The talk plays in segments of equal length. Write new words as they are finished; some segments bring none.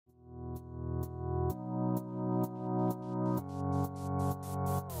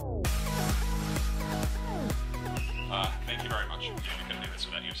very much. We couldn't do this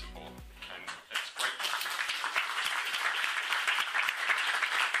without your support. And it's great.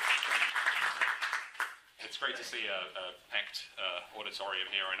 It's great to see a packed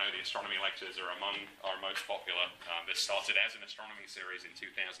auditorium here. I know the astronomy lectures are among our most popular. This started as an astronomy series in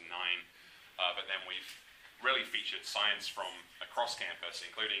 2009, but then we've really featured science from across campus,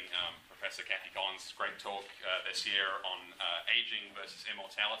 including Professor Kathy Collins' great talk this year on aging versus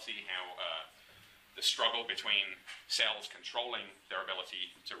immortality, how the struggle between cells controlling their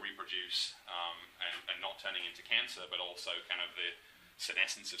ability to reproduce and not turning into cancer, but also kind of the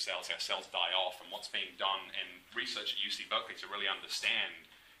senescence of cells, how cells die off, and what's being done in research at UC Berkeley to really understand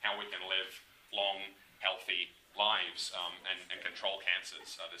how we can live long, healthy lives and control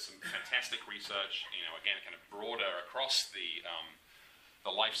cancers. There's some fantastic research, again, kind of broader across the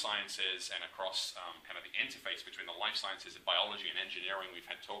life sciences and across kind of the interface between the life sciences and biology and engineering. We've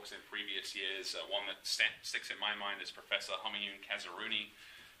had talks in previous years. One that sticks in my mind is Professor Humayun Kazaruni,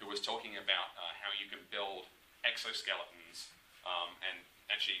 who was talking about how you can build exoskeletons. And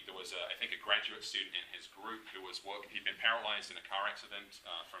actually, there was, I think, a graduate student in his group who was he'd been paralyzed in a car accident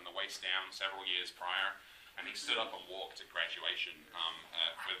from the waist down several years prior. And he stood up and walked at graduation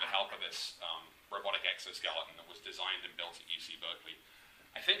with the help of this robotic exoskeleton that was designed and built at UC Berkeley.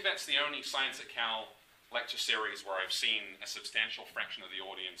 I think that's the only Science at Cal lecture series where I've seen a substantial fraction of the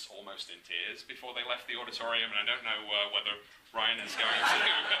audience almost in tears before they left the auditorium, and I don't know whether Ryan is going to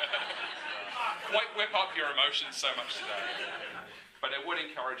quite whip up your emotions so much today. But I would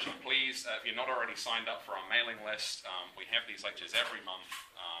encourage you, please, if you're not already signed up for our mailing list, we have these lectures every month,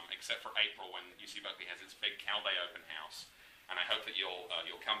 except for April when UC Berkeley has its big Cal Day open house. And I hope that you'll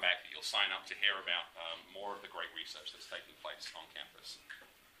come back, that you'll sign up to hear about more of the great research that's taking place on campus.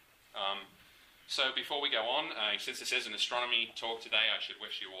 So before we go on, since this is an astronomy talk today, I should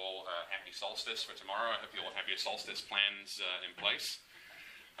wish you all a happy solstice for tomorrow. I hope you all have your solstice plans in place.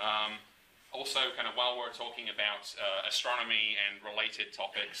 Also, kind of while we're talking about astronomy and related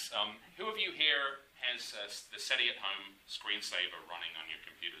topics, who of you here has the SETI at home screensaver running on your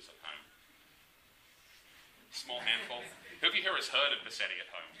computers at home? Small handful. Who of you here has heard of the SETI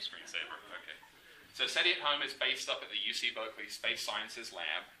at home screensaver? Okay. So SETI at home is based up at the UC Berkeley Space Sciences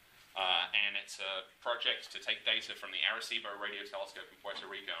Lab, and it's a project to take data from the Arecibo Radio Telescope in Puerto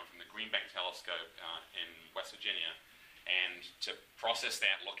Rico and from the Green Bank Telescope in West Virginia, and to process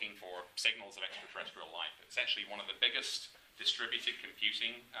that looking for signals of extraterrestrial life. It's actually one of the biggest distributed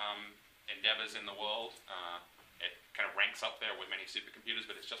computing endeavors in the world. It kind of ranks up there with many supercomputers,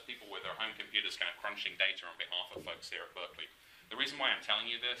 but it's just people with their home computers kind of crunching data on behalf of folks here at Berkeley. The reason why I'm telling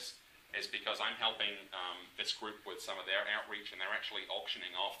you this is because I'm helping this group with some of their outreach, and they're actually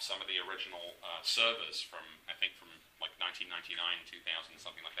auctioning off some of the original servers from, I think, from like 1999, 2000,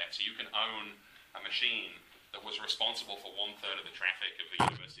 something like that. So you can own a machine that was responsible for 1/3 of the traffic of the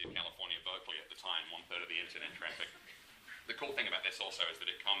University of California, Berkeley at the time, 1/3 of the internet traffic. The cool thing about this also is that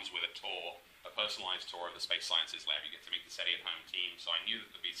it comes with a tour, a personalized tour of the Space Sciences Lab. You get to meet the SETI at Home team, so I knew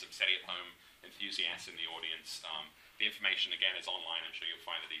that there'd be some SETI at Home enthusiasts in the audience. The information, again, is online. I'm sure you'll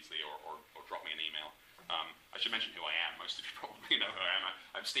find it easily, or drop me an email. I should mention who I am. Most of you probably know who I am.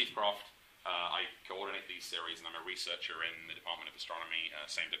 I'm Steve Croft. I coordinate these series, and I'm a researcher in the Department of Astronomy,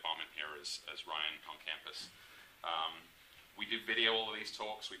 same department here as Ryan on campus. We do video all of these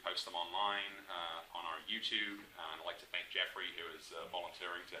talks. We post them online on our YouTube. And I'd like to thank Jeffrey, who is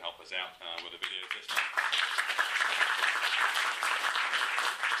volunteering to help us out with the video system.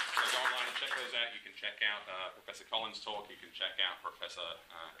 So go online and check those out. You can check out Professor Collins' talk. You can check out Professor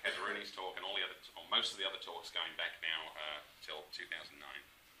Kazaruni's talk and all the other, or most of the other talks going back now till 2009.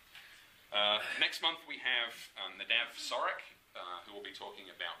 Next month we have Nadav Sorek, who will be talking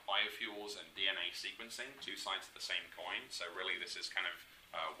about biofuels and DNA sequencing, two sides of the same coin. So really this is kind of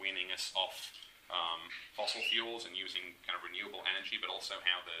weaning us off fossil fuels and using kind of renewable energy, but also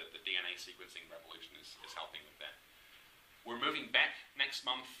how the DNA sequencing revolution is helping with that. We're moving back next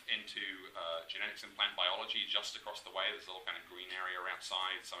month into genetics and plant biology just across the way. There's a little kind of green area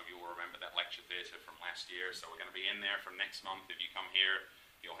outside. Some of you will remember that lecture theatre from last year. So we're going to be in there from next month. If you come here,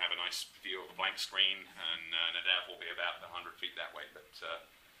 you'll have a nice view of a blank screen, and Nadav will be about 100 feet that way. But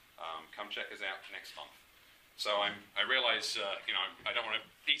come check us out next month. So I realize, I don't want to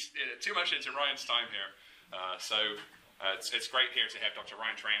eat too much into Ryan's time here. It's great here to have Dr.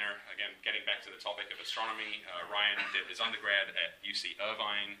 Ryan Trainor, again, getting back to the topic of astronomy. Ryan did his undergrad at UC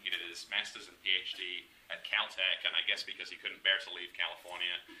Irvine. He did his master's and PhD at Caltech, and I guess because he couldn't bear to leave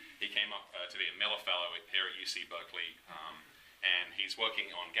California, he came up to be a Miller Fellow here at UC Berkeley, and he's working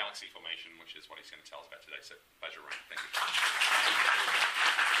on galaxy formation, which is what he's going to tell us about today. So, pleasure, Ryan. Thank you.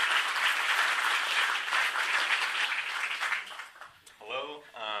 Hello.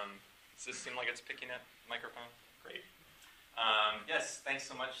 Does this seem like it's picking up microphone? Great. Yes, thanks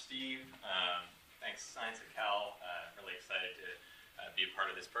so much, Steve. Thanks, Science at Cal. Really excited to be a part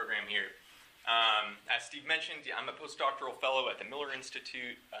of this program here. As Steve mentioned, I'm a postdoctoral fellow at the Miller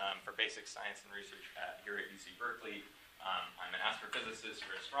Institute for Basic Science and Research here at UC Berkeley. I'm an astrophysicist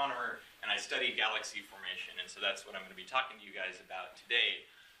or astronomer, and I study galaxy formation, and so that's what I'm going to be talking to you guys about today.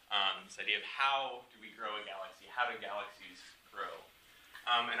 This idea of how do we grow a galaxy, how do galaxies grow?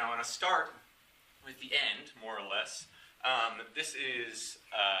 And I want to start with the end, more or less. This is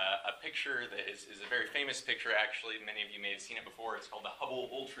a picture that is a very famous picture, actually. Many of you may have seen it before. It's called the Hubble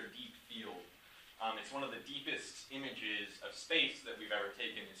Ultra Deep Field. It's one of the deepest images of space that we've ever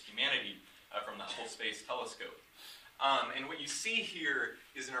taken as humanity from the Hubble Space Telescope. And what you see here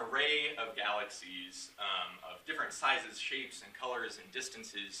is an array of galaxies of different sizes, shapes, and colors and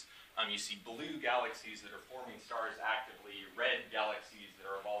distances. You see blue galaxies that are forming stars actively, red galaxies that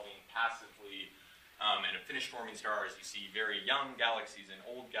are evolving passively, and have finished forming stars. You see very young galaxies and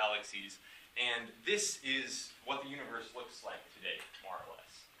old galaxies. And this is what the universe looks like today, more or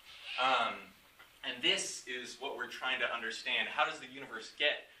less. And this is what we're trying to understand. How does the universe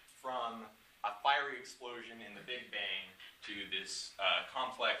get from a fiery explosion in the Big Bang to this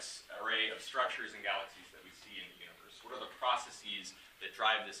complex array of structures and galaxies that we see in the universe? What are the processes that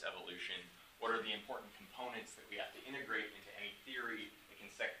drive this evolution? What are the important components that we have to integrate into any theory that can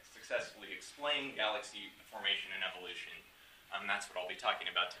successfully explain galaxy formation and evolution? That's what I'll be talking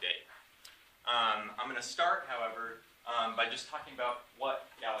about today. I'm going to start, however, by just talking about what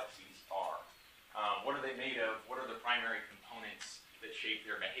galaxies are. What are they made of? What are the primary components that shape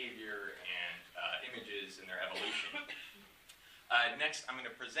their behavior and images and their evolution? Next, I'm going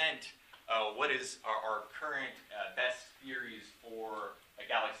to present what is our current best theories for a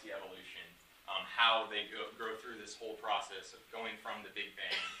galaxy evolution, how they grow through this whole process of going from the Big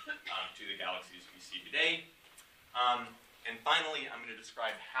Bang to the galaxies we see today. And finally, I'm going to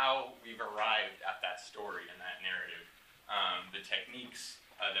describe how we've arrived at that story and that narrative, the techniques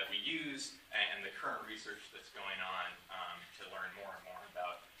that we use, and the current research that's going on to learn more and more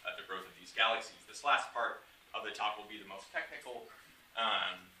about the growth of these galaxies. This last part of the talk will be the most technical,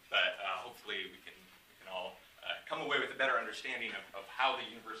 but hopefully we can all come away with a better understanding of how the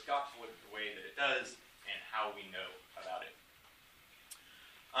universe got to look the way that it does and how we know about it.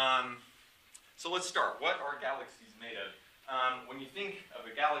 So let's start. What are galaxies made of? When you think of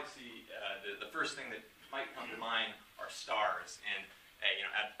a galaxy, the first thing that might come to mind are stars. And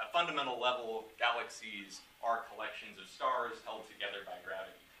at a fundamental level, galaxies are collections of stars held together by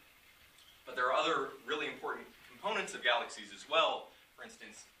gravity. But there are other really important components of galaxies as well. For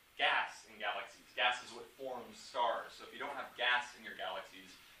instance, gas in galaxies. Gas is what forms stars. So if you don't have gas in your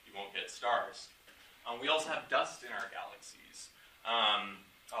galaxies, you won't get stars. We also have dust in our galaxies.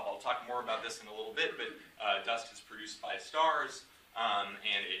 I'll talk more about this in a little bit, but dust is produced by stars,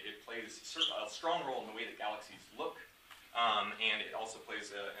 and it plays a strong role in the way that galaxies look. And it also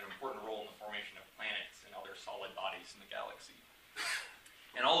plays an important role in the formation of planets and other solid bodies in the galaxy.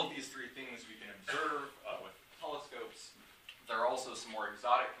 And all of these three things we can observe with telescopes. There are also some more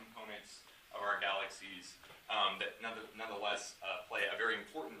exotic components of our galaxies that nonetheless play a very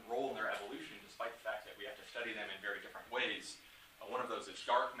important role in their evolution, despite the fact that we have to study them in very different ways. One of those is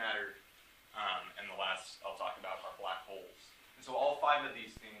dark matter, and the last I'll talk about are black holes. And so all five of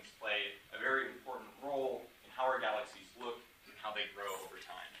these things play a very important role how our galaxies look and how they grow over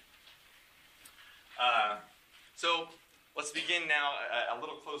time. So let's begin now a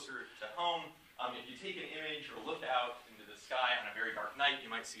little closer to home. If you take an image or look out into the sky on a very dark night,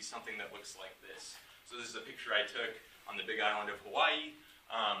 you might see something that looks like this. So this is a picture I took on the Big Island of Hawaii.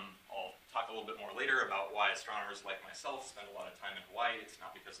 I'll talk a little bit more later about why astronomers like myself spend a lot of time in Hawaii. It's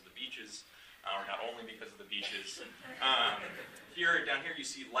not because of the beaches, or not only because of the beaches. Down here you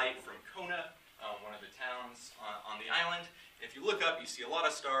see light from Kona, one of the towns on the island. If you look up, you see a lot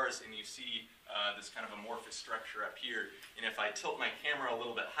of stars, and you see this kind of amorphous structure up here. And if I tilt my camera a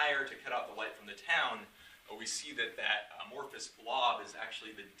little bit higher to cut out the light from the town, we see that amorphous blob is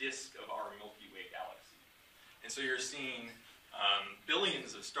actually the disk of our Milky Way galaxy. And so you're seeing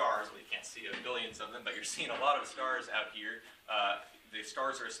billions of stars. Well, you can't see billions of them, but you're seeing a lot of stars out here. The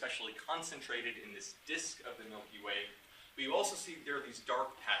stars are especially concentrated in this disk of the Milky Way. But you also see there are these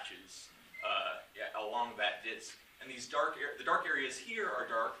dark patches along that disk. And the dark areas here are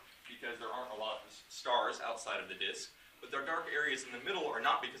dark because there aren't a lot of stars outside of the disk. But the dark areas in the middle are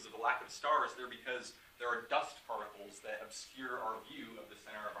not because of the lack of stars. They're because there are dust particles that obscure our view of the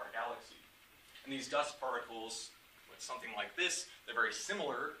center of our galaxy. And these dust particles, with something like this, they're very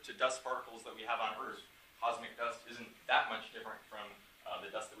similar to dust particles that we have on Earth. cosmic dust isn't that much different from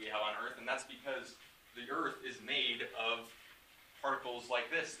the dust that we have on Earth, and that's because the Earth is made of particles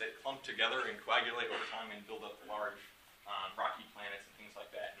like this that clump together and coagulate over time and build up large rocky planets and things like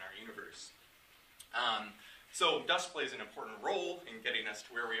that in our universe. So dust plays an important role in getting us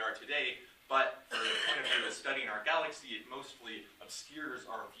to where we are today, but from the point of view of studying our galaxy, it mostly obscures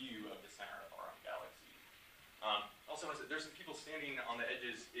our view of the center of our own galaxy. Also notice that there's some people standing on the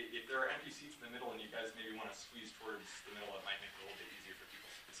edges. If there are empty seats in the middle and you guys maybe want to squeeze towards the middle, it might make it a little bit easier for people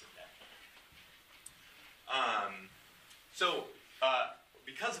to sit down.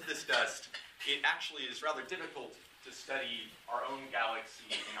 Because of this dust, it actually is rather difficult to study our own galaxy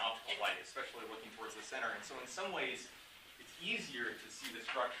in optical light, especially looking towards the center. And so in some ways, it's easier to see the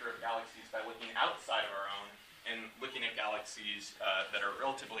structure of galaxies by looking outside of our own and looking at galaxies that are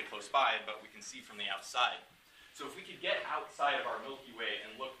relatively close by, but we can see from the outside. So if we could get outside of our Milky Way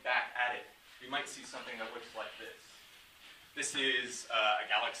and look back at it, we might see something that looks like this. This is a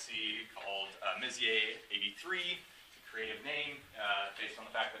galaxy called Messier 83. It's a creative name based on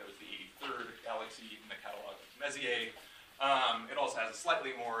the fact that it was the 83rd galaxy in the catalog of Messier. It also has a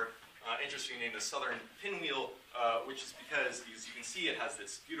slightly more interesting name, the Southern Pinwheel, which is because, as you can see, it has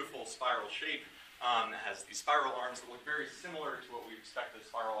this beautiful spiral shape. It has these spiral arms that look very similar to what we expect the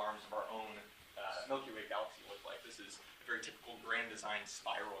spiral arms of our own Milky Way galaxy look like. This is a very typical grand design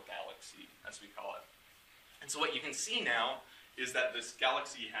spiral galaxy, as we call it. And so what you can see now is that this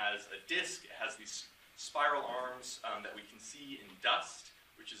galaxy has a disk. It has these spiral arms that we can see in dust,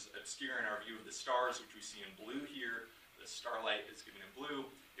 which is obscuring our view of the stars, which we see in blue here. The starlight is given in blue.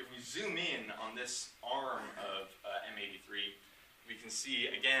 If we zoom in on this arm of M83, we can see,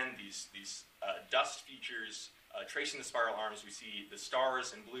 again, these dust features tracing the spiral arms. We see the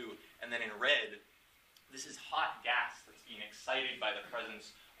stars in blue, and then in red, this is hot gas that's being excited by the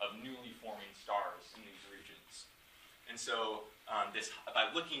presence of newly forming stars in these regions. And so by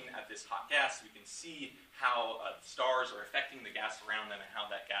looking at this hot gas, we can see how stars are affecting the gas around them and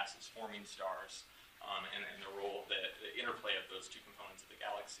how that gas is forming stars, and the role, the interplay of those two components of the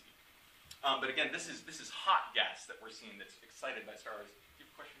galaxy. But again, this is hot gas that we're seeing that's excited by stars. Do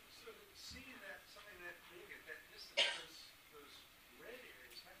you have a question? So seeing that something that big at that distance, those red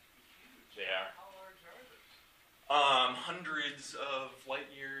areas have to be huge. They are. How large are those? Hundreds of light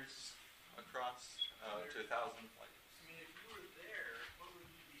years across to 1,000 light years. I mean, if you were there, what would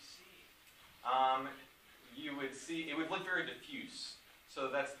you be seeing? You would see, it would look very diffuse. So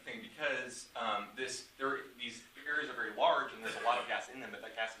that's the thing, because these areas are very large and there's a lot of gas in them, but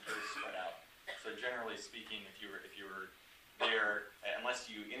that gas is very spread out. So generally speaking, if you were there, unless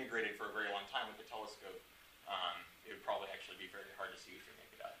you integrated for a very long time with the telescope, it would probably actually be very hard to see with your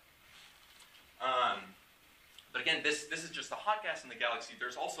naked eye. But again, this is just the hot gas in the galaxy.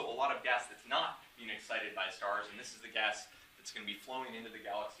 There's also a lot of gas that's not being excited by stars, and this is the gas that's going to be flowing into the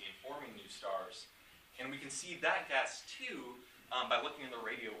galaxy and forming new stars. And we can see that gas too by looking in the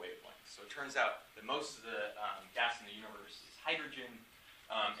radio wavelength. So it turns out that most of the gas in the universe is hydrogen,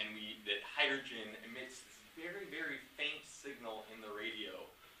 and that hydrogen emits this very, very faint signal in the radio.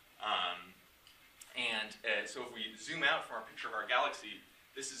 So if we zoom out from our picture of our galaxy,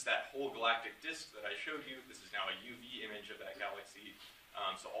 this is that whole galactic disk that I showed you. This is now a UV image of that galaxy.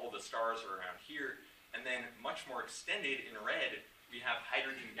 So all the stars are around here. And then much more extended in red, we have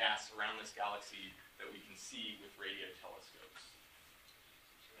hydrogen gas around this galaxy that we can see with radio telescopes.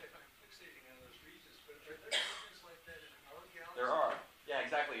 Sorry if I'm fixating on those regions, but are there regions like that in our galaxy? There are. Yeah,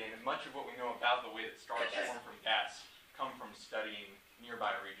 exactly. And much of what we know about the way that stars form from gas come from studying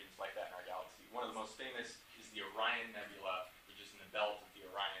nearby regions like that in our galaxy. One of the most famous is the Orion Nebula, which is in the belt of the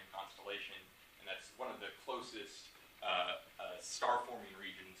Orion constellation, and that's one of the closest star-forming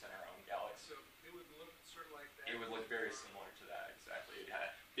regions in our own galaxy. So it would look sort of like that? It would look very similar to that, exactly. It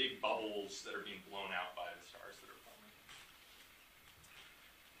had big bubbles that are being blown out by the stars that are forming.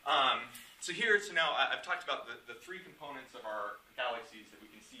 So now I've talked about the three components of our galaxies that we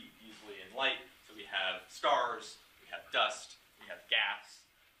can see easily in light. So we have stars, we have dust, we have gas.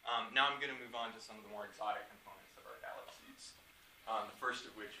 Now I'm going to move on to some of the more exotic components of our galaxies. The first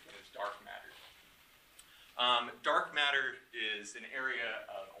of which is dark matter. Dark matter is an area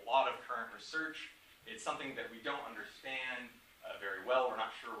of a lot of current research. It's something that we don't understand very well. We're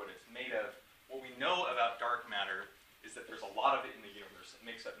not sure what it's made of. What we know about dark matter is that there's a lot of it in the universe. It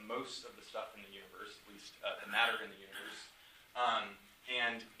makes up most of the stuff in the universe, at least the matter in the universe.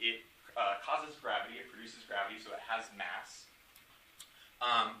 And it causes gravity. It produces gravity, so it has mass.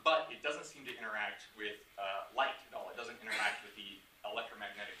 But it doesn't seem to interact with light at all. It doesn't interact with the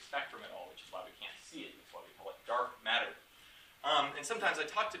electromagnetic spectrum at all, which is why we can't see it. That's why we call it dark matter. And And sometimes I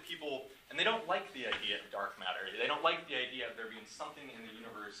talk to people, and they don't like the idea of dark matter. They don't like the idea of there being something in the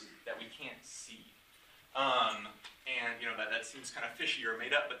universe that we can't see. And that seems kind of fishy or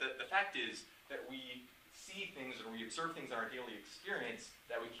made up, but the fact is that we see things or we observe things in our daily experience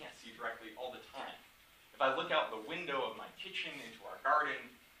that we can't see directly all the time. If I look out the window of my kitchen into our garden,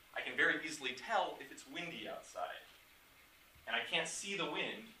 I can very easily tell if it's windy outside. And I can't see the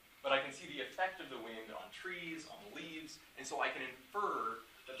wind, but I can see the effect of the wind on trees, on leaves, and so I can infer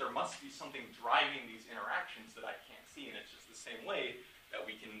that there must be something driving these interactions that I can't see, and it's just the same way that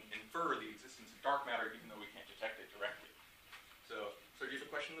we can infer the existence of dark matter even though we can't detect it directly. So do you have a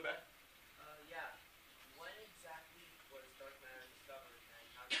question in the back? Yeah. When exactly was dark matter discovered and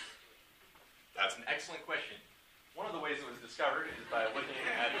how did it do it? That's an excellent question. One of the ways it was discovered is by looking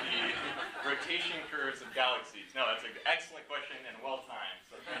at the rotation curves of galaxies. No, that's an excellent question and well timed.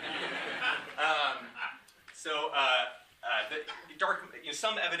 So thank you.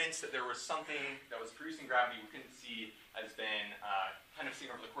 Some evidence that there was something that was producing gravity we couldn't see has been kind of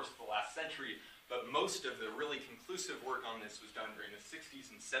seen over the course of the last century, but most of the really conclusive work on this was done during the 60s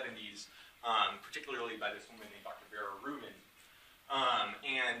and 70s, particularly by this woman named Dr. Vera Rubin.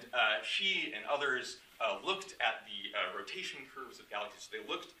 She and others looked at the rotation curves of galaxies. So they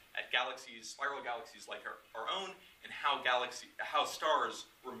looked at galaxies, spiral galaxies like our own, and how stars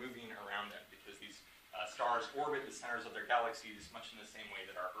were moving around them, because these stars orbit the centers of their galaxies much in the same way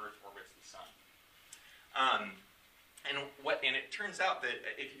that our Earth orbits the sun. And it turns out that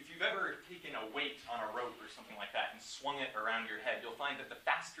if you've ever taken a weight on a rope or something like that and swung it around your head, you'll find that the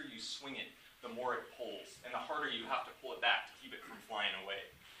faster you swing it, the more it pulls, and the harder you have to pull it back to keep it from flying away.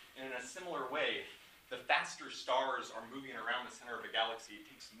 And in a similar way, the faster stars are moving around the center of a galaxy, it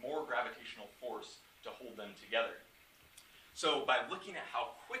takes more gravitational force to hold them together. So by looking at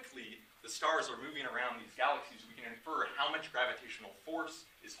how quickly the stars are moving around these galaxies, we can infer how much gravitational force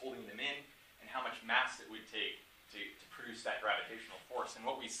is holding them in and how much mass it would take to produce that gravitational force. And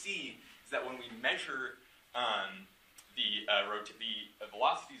what we see is that when we measure the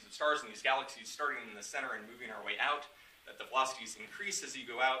velocities of stars in these galaxies starting in the center and moving our way out, that the velocities increase as you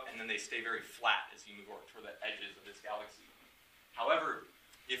go out, and then they stay very flat as you move over toward the edges of this galaxy. However,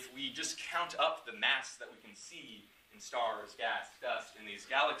 if we just count up the mass that we can see in stars, gas, dust in these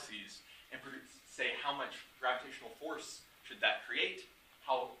galaxies, and say how much gravitational force should that create,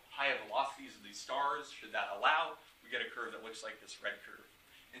 how high velocities of these stars should that allow, we get a curve that looks like this red curve.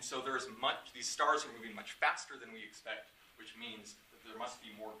 And so these stars are moving much faster than we expect, which means that there must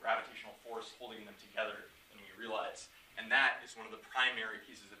be more gravitational force holding them together than we realize. And that is one of the primary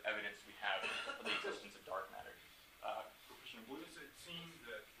pieces of evidence we have for the existence of dark matter. Question in blue? Does it seem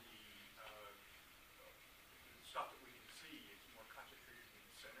that the stuff that we can see is more concentrated in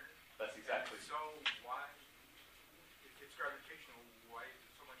the center? That's exactly. So why, if it's gravitational, why is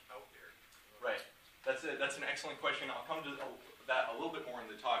there so much out there? Right. That's an excellent question. I'll come to that a little bit more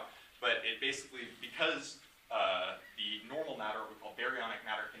in the talk. But it basically, because the normal matter, what we call baryonic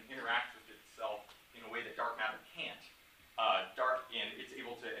matter, can interact with itself in a way that dark matter can't. And it's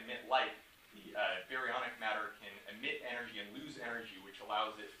able to emit light. The baryonic matter can emit energy and lose energy, which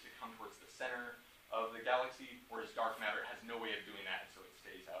allows it to come towards the center of the galaxy, whereas dark matter has no way of doing that, and so it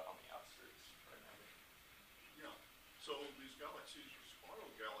stays out on the outskirts. Yeah. So these galaxies are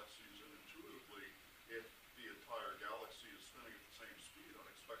spiral galaxies, and intuitively, if the entire galaxy is spinning at the same speed,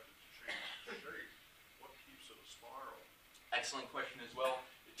 unexpected to change shape, what keeps it a spiral? Excellent question as well.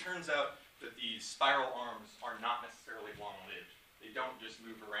 It turns out that these spiral arms are not necessarily long-lived. They don't just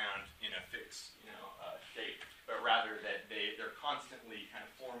move around in a fixed, shape, but rather that they're constantly kind of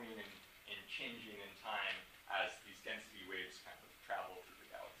forming and changing in time as these density waves kind of travel through the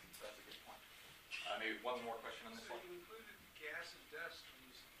galaxy. So that's a good point. Maybe one more question on this So one. you included gas and dust when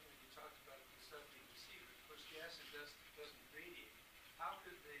you talked about the stuff you can see, but of course gas and dust doesn't radiate. How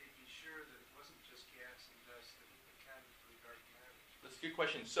could they be sure that it wasn't just gas and dust that accounted for dark matter? That's a good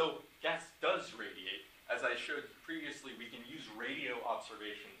question. So gas does radiate. As I showed previously, we can use radio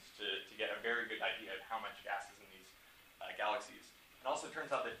observations to get a very good idea of how much gas is in these galaxies. It also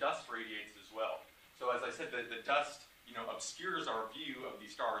turns out that dust radiates as well. So as I said, the dust obscures our view of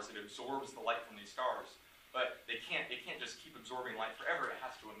these stars. It absorbs the light from these stars. But it can't just keep absorbing light forever. It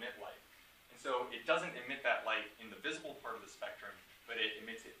has to emit light. And so it doesn't emit that light in the visible part of the spectrum, but it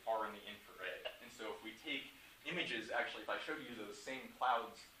emits it far in the infrared. And so if we take images, actually, if I showed you those same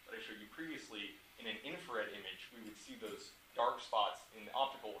clouds that I showed you previously in an infrared image, we would see those dark spots in the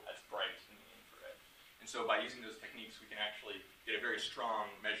optical as bright in the infrared. And so by using those techniques, we can actually get a very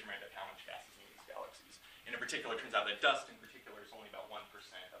strong measurement of how much gas is in these galaxies. And in particular, it turns out that dust in particular is only about 1%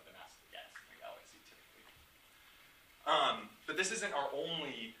 of the mass of the gas in the galaxy typically. But this isn't our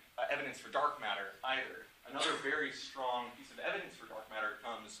only evidence for dark matter either. Another very strong piece of evidence for dark matter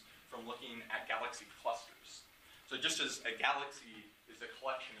comes from looking at galaxy clusters. So just as a galaxy is a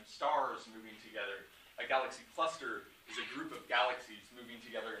collection of stars moving together, a galaxy cluster is a group of galaxies moving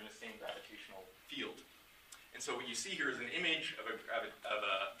together in the same gravitational field. And so what you see here is an image of a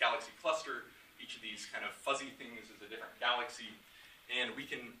galaxy cluster. Each of these kind of fuzzy things is a different galaxy. And we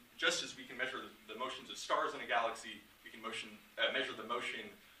can, just as we can measure the motions of stars in a galaxy, we can measure the motion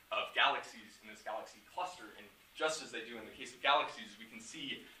of galaxies in this galaxy cluster. And just as they do in the case of galaxies, we can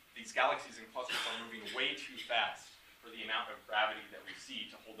see these galaxies and clusters are moving way too fast for the amount of gravity that we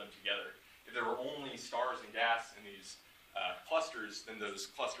see to hold them together. If there were only stars and gas in these clusters, then those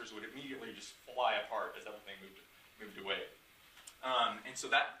clusters would immediately just fly apart as everything moved away. And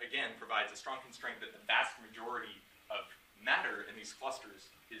so that, again, provides a strong constraint that the vast majority of matter in these clusters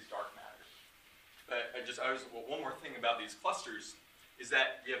is dark matter. But one more thing about these clusters is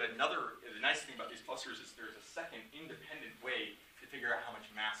that we have the nice thing about these clusters is there's a second independent way to figure out how much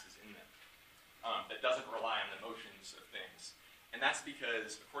mass is in them that doesn't rely on the motions of things. And that's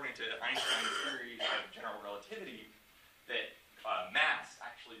because, according to Einstein's theory of general relativity, that mass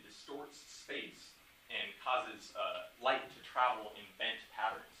actually distorts space and causes light to travel in bent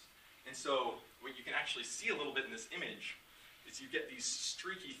patterns. And so what you can actually see a little bit in this image is you get these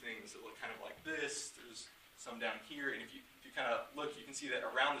streaky things that look kind of like this. There's some down here, and if you kind of look, you can see that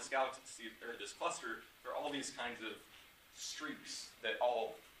around this galaxy, or this cluster, there are all these kinds of streaks that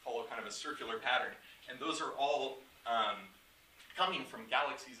all follow kind of a circular pattern. And those are all coming from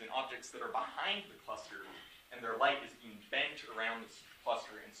galaxies and objects that are behind the cluster, and their light is being bent around this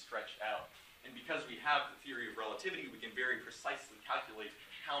cluster and stretched out. And because we have the theory of relativity, we can very precisely calculate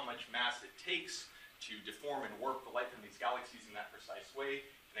how much mass it takes to deform and warp the light from these galaxies in that precise way.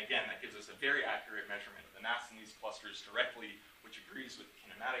 And again, that gives us a very accurate measurement of the mass in these clusters directly, which agrees with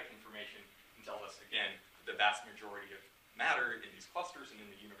kinematic information and tells us, again, that the vast majority of matter in these clusters and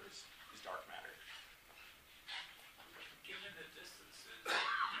in the universe is dark matter. Given the distances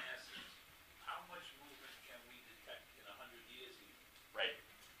and masses, how much movement can we detect in 100 years even? Right.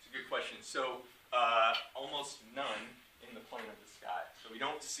 It's a good question. So almost none in the plane of the sky. So we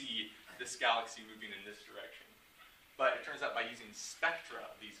don't see this galaxy moving in this direction. But it turns out by using spectra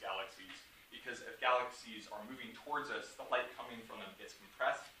of these galaxies, because if galaxies are moving towards us, the light coming from them gets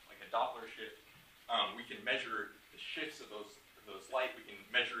compressed, like a Doppler shift. We can measure the shifts of those light. We can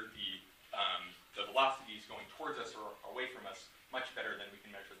measure the velocities going towards us or away from us much better than we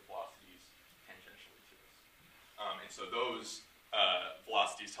can measure the velocities tangentially to us. And so those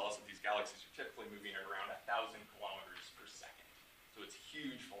velocities tell us that these galaxies are typically moving at around 1,000 kilometers per second. So it's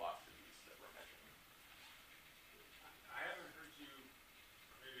huge velocities that we're measuring. I haven't heard you,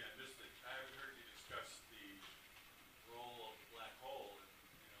 or maybe I missed it, I haven't heard you discuss the role of the black hole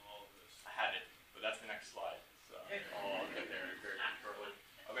in all of this. I had it, but that's the next slide. So I'll get there very shortly.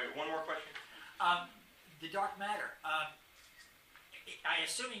 Okay, one more question. The dark matter. I'm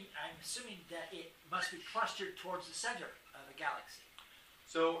assuming that it must be clustered towards the center of a galaxy.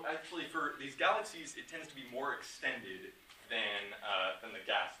 So actually, for these galaxies, it tends to be more extended than the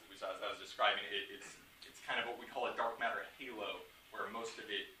gas that we saw. As I was describing it, it's kind of what we call a dark matter halo, where most of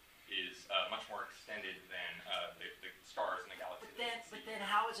it is much more extended than the stars in the galaxy. But then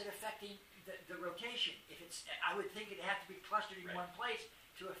how is it affecting the rotation? If it's, I would think it'd have to be clustered in one place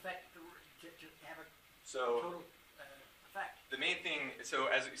to affect to have a total effect. The main thing, so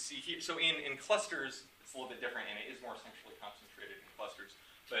as we see here, so in clusters, it's a little bit different, and it is more centrally concentrated in clusters.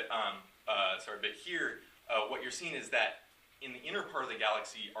 But but here, what you're seeing is that in the inner part of the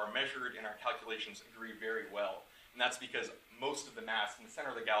galaxy, our measured and our calculations agree very well. And that's because most of the mass in the center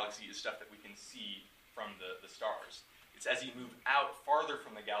of the galaxy is stuff that we can see from the stars. It's as you move out farther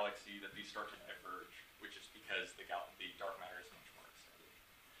from the galaxy that these start to diverge, which is because the dark matter is much more extended.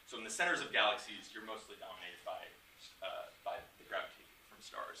 So in the centers of galaxies, you're mostly dominated by the gravity from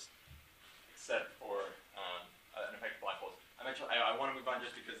stars, except for an effect of black holes. I want to move on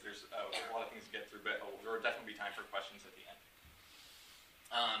just because there's a lot of things to get through, but there will definitely be time for questions at the end.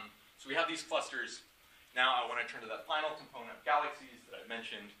 So we have these clusters. Now I want to turn to that final component of galaxies that I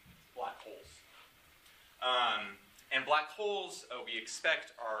mentioned, black holes. And black holes, we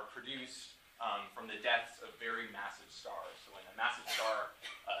expect, are produced from the deaths of very massive stars. So when a massive star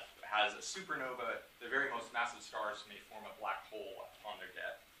has a supernova, the very most massive stars may form a black hole upon their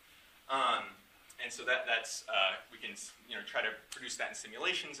death. And so that's we can try to produce that in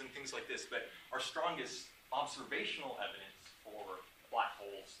simulations and things like this. But our strongest observational evidence for black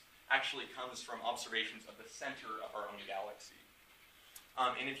holes actually comes from observations of the center of our own galaxy.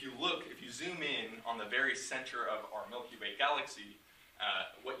 And if you zoom in on the very center of our Milky Way galaxy,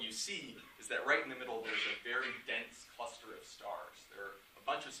 what you see is that right in the middle there's a very dense cluster of stars. There are a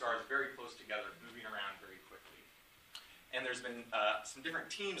bunch of stars very close together, moving around very quickly. And there's been some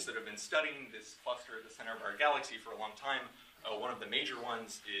different teams that have been studying this cluster at the center of our galaxy for a long time. One of the major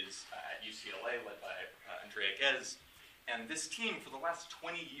ones is at UCLA, led by Andrea Ghez. And this team, for the last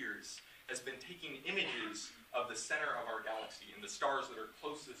 20 years, has been taking images of the center of our galaxy and the stars that are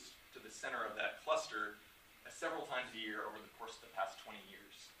closest to the center of that cluster several times a year over the course of the past 20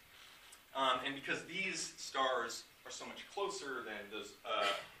 years. And because these stars are so much closer than those,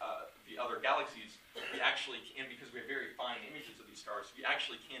 the other galaxies, we actually can, because we have very fine images of these stars, we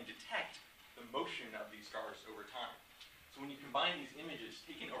actually can detect the motion of these stars over time. So when you combine these images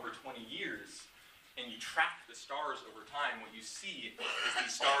taken over 20 years, and you track the stars over time, what you see is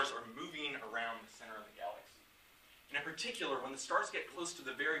these stars are moving around the center of the galaxy. And in particular, when the stars get close to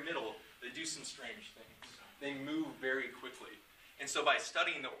the very middle, they do some strange things. They move very quickly. And so by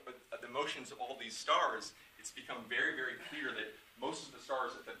studying the motions of all these stars, it's become very, very clear that most of the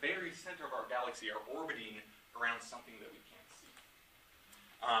stars at the very center of our galaxy are orbiting around something that we can't see.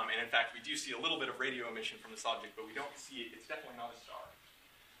 And in fact, we do see a little bit of radio emission from this object, but we don't see it. It's definitely not a star.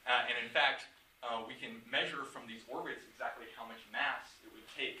 And in fact, we can measure from these orbits exactly how much mass it would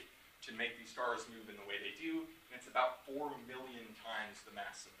take to make these stars move in the way they do, and it's about 4 million times the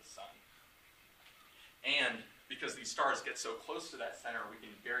mass of the sun. And because these stars get so close to that center, we can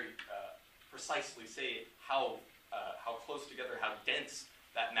very precisely say how close together, how dense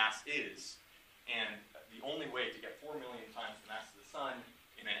that mass is. And the only way to get 4 million times the mass of the sun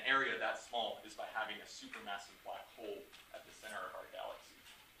in an area that small is by having a supermassive black hole at the center of our galaxy.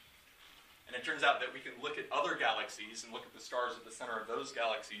 And it turns out that we can look at other galaxies and look at the stars at the center of those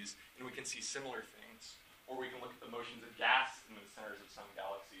galaxies, and we can see similar things. Or we can look at the motions of gas in the centers of some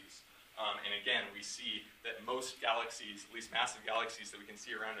galaxies. And again, we see that most galaxies, at least massive galaxies that we can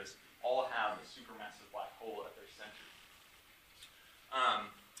see around us, all have a supermassive black hole at their center.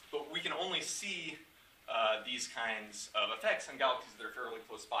 But we can only see these kinds of effects on galaxies that are fairly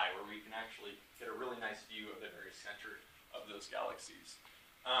close by, where we can actually get a really nice view of the very center of those galaxies.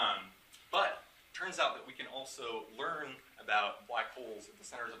 But it turns out that we can also learn about black holes at the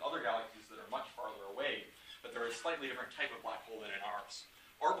centers of other galaxies that are much farther away, but they're a slightly different type of black hole than in ours.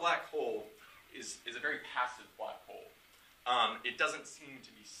 Our black hole is a very passive black hole. It doesn't seem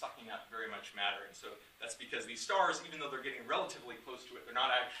to be sucking up very much matter, and so that's because these stars, even though they're getting relatively close to it, they're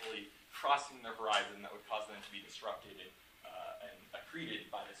not actually crossing the horizon that would cause them to be disrupted and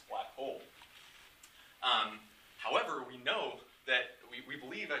accreted by this black hole. However, we know that we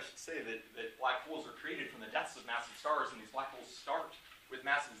believe, I should say, that black holes are created from the deaths of massive stars, and these black holes start with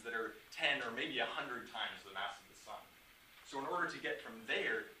masses that are 10 or maybe 100 times the mass of the sun. So in order to get from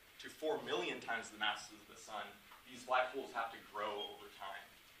there to 4 million times the mass of the sun, these black holes have to grow over time.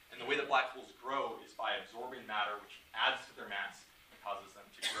 And the way that black holes grow is by absorbing matter, which adds to their mass and causes them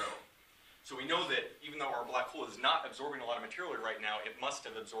to grow. So we know that even though our black hole is not absorbing a lot of material right now, it must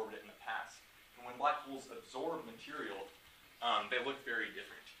have absorbed it in the past. And when black holes absorb material, they look very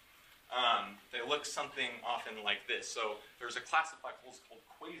different. They look something often like this. So there's a class of black holes called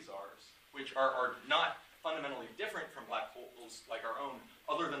quasars, which are not fundamentally different from black holes like our own,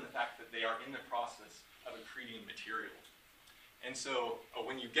 other than the fact that they are in the process of accreting material. And so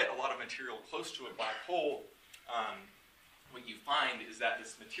when you get a lot of material close to a black hole, what you find is that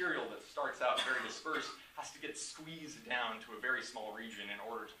this material that starts out very dispersed has to get squeezed down to a very small region in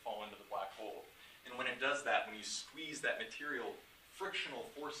order to fall into the black hole. And when it does that, when you squeeze that material,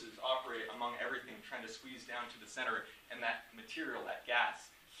 frictional forces operate among everything, trying to squeeze down to the center, and that material, that gas,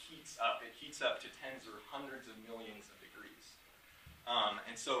 heats up. It heats up to tens or hundreds of millions of degrees.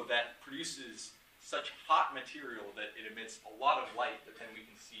 And so that produces such hot material that it emits a lot of light that then we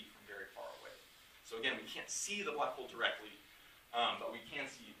can see from very far away. So again, we can't see the black hole directly, but we can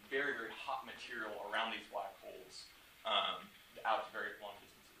see very, very hot material around these black holes out to very long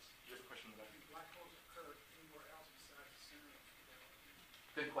distances. Do you have a question about that? Black holes occur anywhere else besides the center of the galaxy?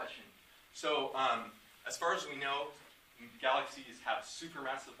 Good question. So as far as we know, galaxies have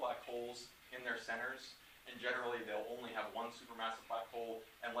supermassive black holes in their centers, and generally they'll only have one supermassive black hole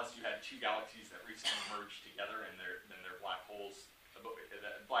unless you had two galaxies that recently merged together, and then their black holes,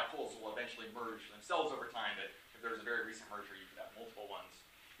 black holes will eventually merge themselves over time, but if there's a very recent merger, you could have multiple ones.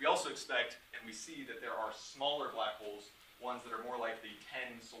 We also expect, and we see that there are smaller black holes, ones that are more like the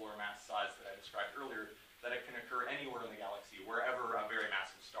 10 solar mass size that I described earlier, that it can occur anywhere in the galaxy, wherever a very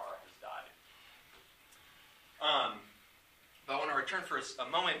massive star has died. But I want to return for a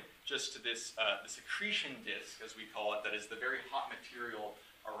moment just to this, this accretion disk, as we call it, that is the very hot material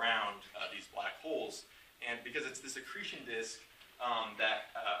around these black holes. And because it's this accretion disk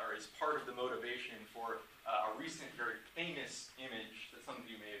that is part of the motivation for a recent, very famous image that some of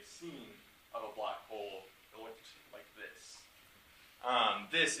you may have seen of a black hole that looked like this.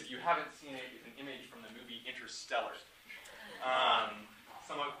 This, if you haven't seen it, is an image from the movie Interstellar.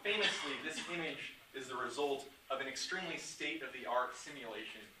 Somewhat famously, this image is the result of an extremely state-of-the-art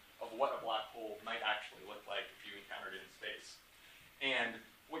simulation of what a black hole might actually look like if you encountered it in space. And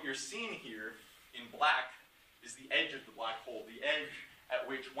what you're seeing here in black is the edge of the black hole, the edge at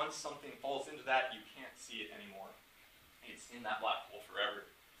which once something falls into that, you can't see it anymore. It's in that black hole forever.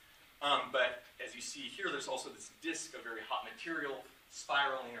 But as you see here, there's also this disk of very hot material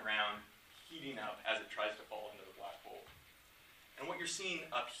spiraling around, heating up as it tries to fall into the black hole. And what you're seeing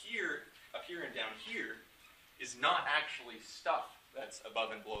up here and down here is not actually stuff that's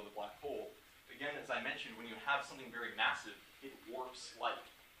above and below the black hole. Again, as I mentioned, when you have something very massive, it warps light.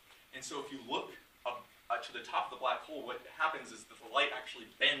 And so if you look up to the top of the black hole, what happens is that the light actually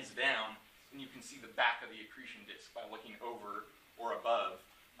bends down, and you can see the back of the accretion disk by looking over or above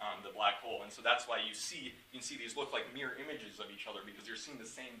the black hole. And so that's why you can see these look like mirror images of each other, because you're seeing the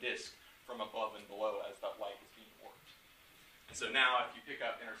same disk from above and below as that light is being warped. And so now, if you pick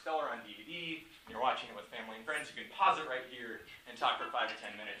up Interstellar on DVD, and you're watching it with family and friends, you can pause it right here and talk for 5 to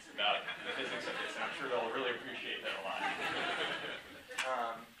 10 minutes about the physics of this, and I'm sure they'll really appreciate that a lot.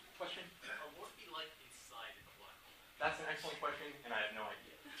 Question? What would it be like inside a black hole? That's an excellent question, and I have no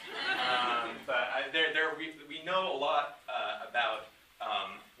idea. We know a lot about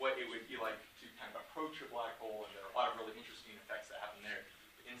what it would be like to kind of approach a black hole, and there are a lot of really interesting effects that happen there.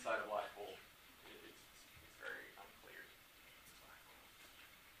 But inside a black hole, it's very unclear.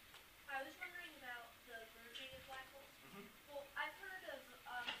 I was wondering about the merging of black holes. Mm-hmm. Well, I've heard of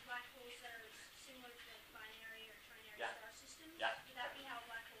black holes that are similar to like binary or trinary Yeah. star systems. Yeah. Would that be how a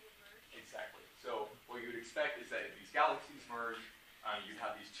black hole would merge? Exactly. So what you would expect is that if these galaxies merge, you'd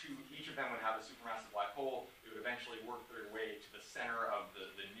have these two, each of them would have a supermassive black hole. It would eventually work their way to the center of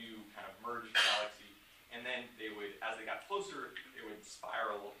the new kind of merged galaxy. And then they would, as they got closer, they would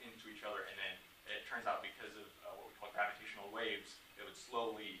spiral into each other. And then it turns out because of what we call gravitational waves, they would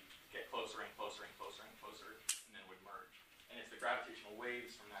slowly get closer and closer and closer and closer, and then would merge. And it's the gravitational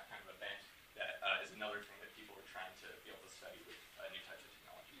waves from that kind of event that is another thing that people are trying to be able to study with new types of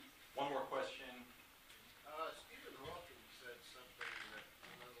technology. One more question. Stephen Hawking said something that,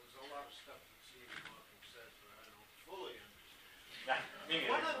 there's a lot of stuff that Stephen Hawking says that I don't fully understand.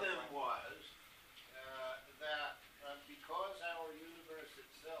 One of them was that because our universe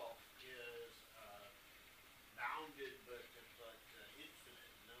itself is bounded but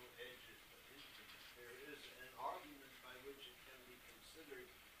infinite, no edges but infinite, there is an argument by which it can be considered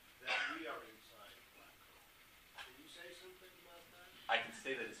that we are inside a black hole. Can you say something about that? I can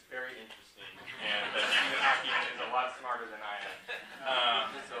say that it's very interesting, and that Stephen Hawking is a lot smarter than I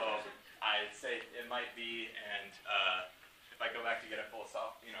am. So I'd say it might be, and if I go back to get a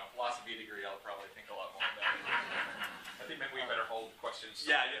philosophy degree, I'll probably think a lot more about it. I think maybe we better hold questions.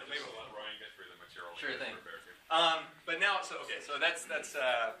 Yeah, maybe maybe we'll let Ryan get through the material. Sure thing. Prepared here. But now, so that's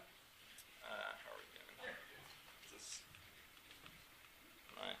how are we doing? Is this?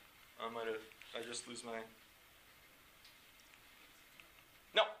 I might have. I just lose my.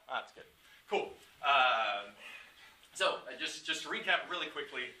 No, that's good. Cool. So just to recap really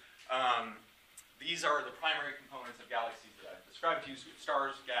quickly, these are the primary components of galaxies that I've described to you: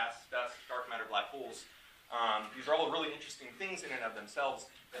 stars, gas, dust, dark matter, black holes. These are all really interesting things in and of themselves.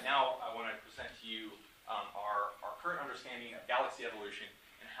 But now I want to present to you our current understanding of galaxy evolution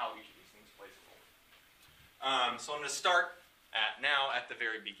and how each of these things plays a role. So I'm going to start at the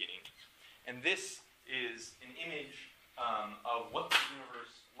very beginning. And this is an image of what the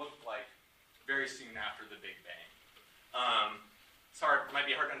universe looked like very soon after the Big Bang. It might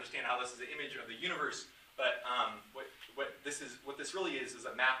be hard to understand how this is an image of the universe, but what this really is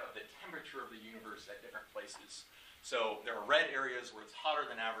a map of the temperature of the universe at different places. So there are red areas where it's hotter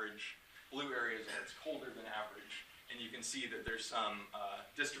than average, blue areas where it's colder than average, and you can see that there's some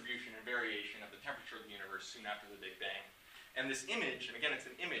distribution and variation of the temperature of the universe soon after the Big Bang. And this image, and again, it's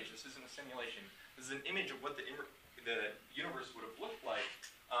an image, this isn't a simulation, this is an image of what the universe would have looked like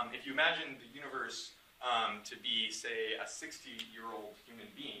if you imagine the universe to be, say, a 60-year-old human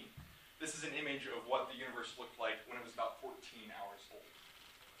being. This is an image of what the universe looked like when it was about 14 hours old.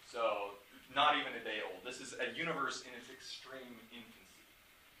 So, not even a day old. This is a universe in its extreme infancy.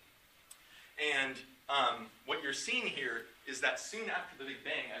 And what you're seeing here is that soon after the Big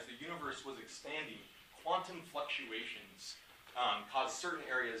Bang, as the universe was expanding, quantum fluctuations caused certain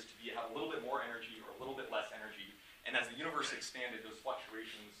areas to have a little bit more energy or a little bit less energy. And as the universe expanded, those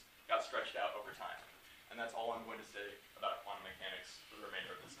fluctuations got stretched out over time. And that's all I'm going to say about quantum mechanics for the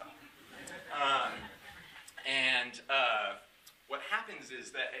remainder of this talk. What happens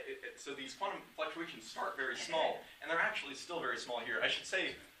is that, so these quantum fluctuations start very small, and they're actually still very small here. I should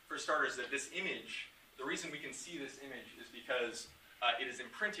say, for starters, that this image, the reason we can see this image is because it is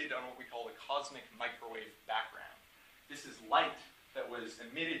imprinted on what we call the cosmic microwave background. This is light that was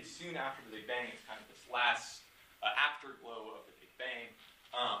emitted soon after the Big Bang. It's kind of this last afterglow of the Big Bang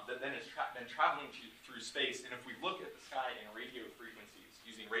that then has been traveling through space. And if we look at the sky in radio frequencies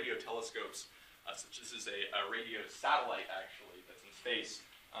using radio telescopes, such as this is a radio satellite, actually, that's in space,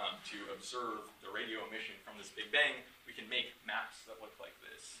 to observe the radio emission from this Big Bang, we can make maps that look like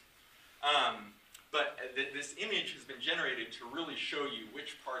this. But this image has been generated to really show you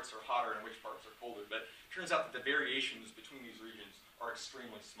which parts are hotter and which parts are colder. But it turns out that the variations between these regions are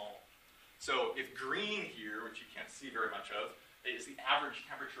extremely small. So if green here, which you can't see very much of, is the average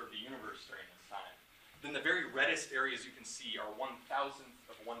temperature of the universe during this time, then the very reddest areas you can see are 1,000th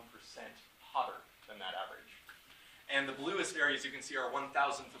of 1% hotter than that average. And the bluest areas you can see are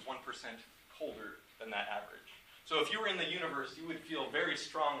 1,000th of 1% colder than that average. So if you were in the universe, you would feel very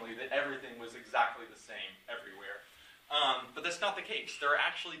strongly that everything was exactly the same everywhere. But that's not the case. There are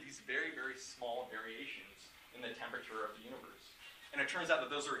actually these very, very small variations in the temperature of the universe. And it turns out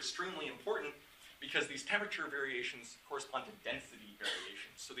that those are extremely important because these temperature variations correspond to density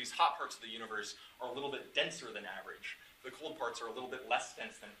variations. So these hot parts of the universe are a little bit denser than average. The cold parts are a little bit less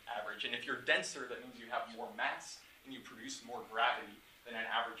dense than average. And if you're denser, that means you have more mass and you produce more gravity than an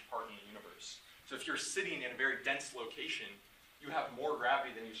average part in the universe. So if you're sitting in a very dense location, you have more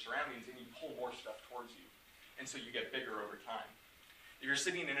gravity than your surroundings and you pull more stuff towards you. And so you get bigger over time. If you're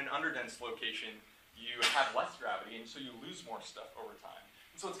sitting in an underdense location, you have less gravity and so you lose more stuff over time.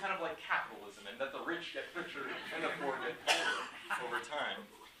 And so it's kind of like capitalism, and that the rich get richer and the poor get poorer over time.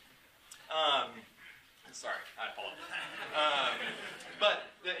 Sorry, I apologize.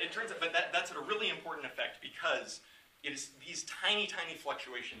 But it turns out, that's a really important effect because it is these tiny, tiny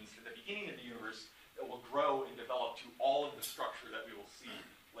fluctuations at the beginning of the universe that will grow and develop to all of the structure that we will see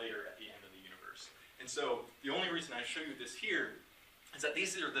later at the end of the universe. And so the only reason I show you this here is that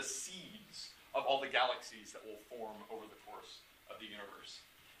these are the seeds of all the galaxies that will form over the course of the universe.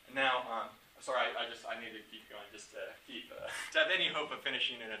 And now, sorry, I need to keep going just to to have any hope of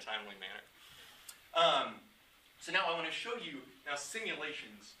finishing in a timely manner. So now I want to show you now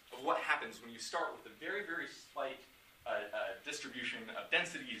simulations of what happens when you start with a very, very slight distribution of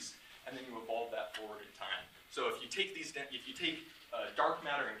densities, and then you evolve that forward in time. So if you take dark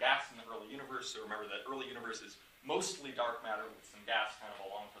matter and gas in the early universe, so remember that early universe is mostly dark matter with some gas kind of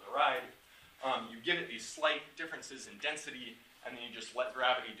along for the ride. You give it these slight differences in density, and then you just let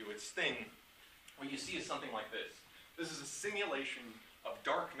gravity do its thing. What you see is something like this. This is a simulation of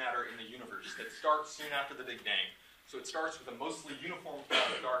dark matter in the universe that starts soon after the Big Bang. So it starts with a mostly uniform cloud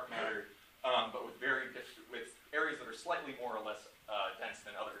of dark matter, but with areas that are slightly more or less dense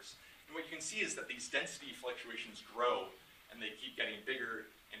than others. And what you can see is that these density fluctuations grow, and they keep getting bigger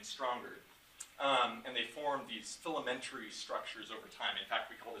and stronger. And they form these filamentary structures over time. In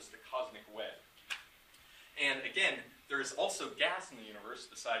fact, we call this the cosmic web. And again, there is also gas in the universe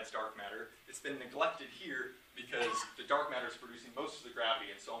besides dark matter. It's been neglected here because the dark matter is producing most of the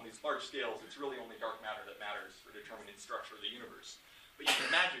gravity, and so on these large scales, it's really only dark matter that matters for determining the structure of the universe. But you can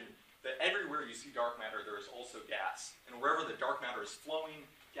imagine that everywhere you see dark matter, there is also gas. And wherever the dark matter is flowing,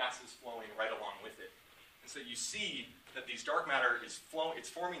 gas is flowing right along with it. And so you see that these dark matter is it's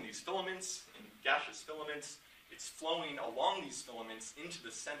forming these filaments, and gaseous filaments. It's flowing along these filaments into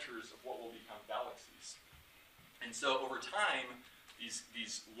the centers of what will become galaxies. And so over time, these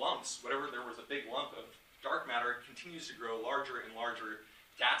lumps, whatever there was a big lump of dark matter, continues to grow larger and larger.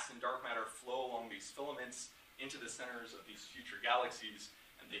 Gas and dark matter flow along these filaments into the centers of these future galaxies,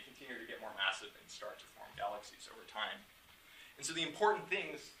 and they continue to get more massive and start to form galaxies over time. And so the important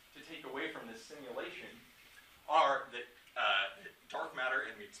things to take away from this simulation are that dark matter,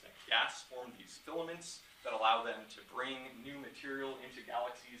 and we expect gas, form these filaments that allow them to bring new material into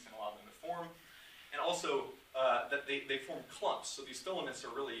galaxies and allow them to form. And also that they form clumps. So these filaments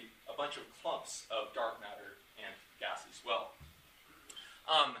are really a bunch of clumps of dark matter and gas as well.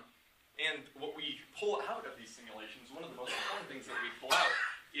 And what we pull out of these simulations, one of the most important things that we pull out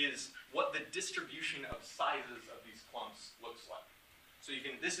is what the distribution of sizes of these clumps looks like. So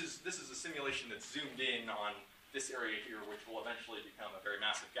this is a simulation that's zoomed in on this area here, which will eventually become a very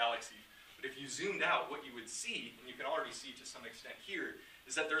massive galaxy. But if you zoomed out, what you would see, and you can already see to some extent here,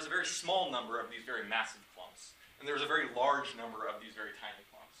 is that there's a very small number of these very massive clumps. And there's a very large number of these very tiny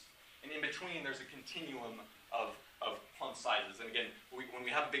clumps. And in between, there's a continuum of clump sizes. And again, when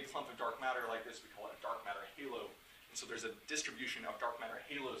we have a big clump of dark matter like this, we call it a dark matter halo. And so there's a distribution of dark matter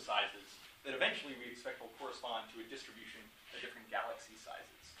halo sizes that eventually we expect will correspond to a distribution of different galaxy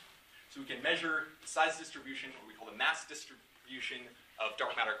sizes. So we can measure the size distribution, what we call the mass distribution of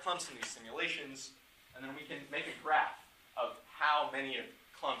dark matter clumps in these simulations, and then we can make a graph of how many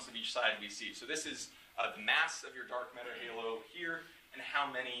clumps of each side we see. So this is the mass of your dark matter halo here, and how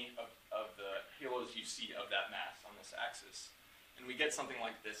many of the halos you see of that mass on this axis. And we get something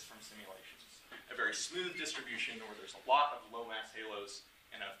like this from simulations. A very smooth distribution where there's a lot of low mass halos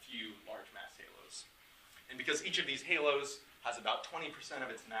and a few large mass halos. And because each of these halos has about 20%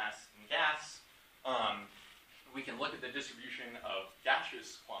 of its mass in gas, we can look at the distribution of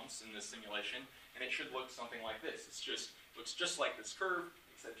gaseous clumps in this simulation, and it should look something like this. Looks just like this curve,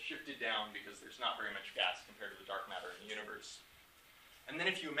 except shifted down because there's not very much gas compared to the dark matter in the universe. And then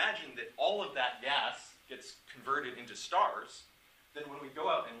if you imagine that all of that gas gets converted into stars, then when we go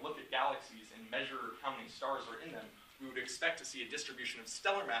out and look at galaxies and measure how many stars are in them, we would expect to see a distribution of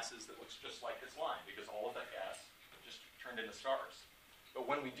stellar masses that looks just like this line, because all of that gas just turned into stars. But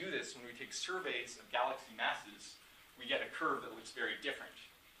when we do this, when we take surveys of galaxy masses, we get a curve that looks very different.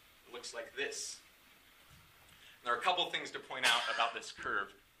 It looks like this. And there are a couple things to point out about this curve.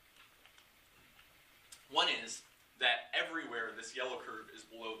 One is that everywhere this yellow curve is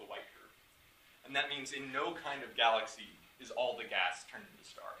below the white curve. And that means in no kind of galaxy is all the gas turned into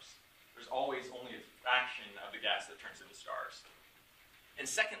stars. There's always only a fraction of the gas that turns into stars. And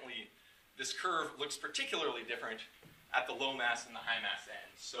secondly, this curve looks particularly different at the low mass and the high mass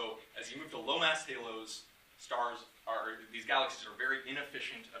ends. So as you move to low mass halos, these galaxies are very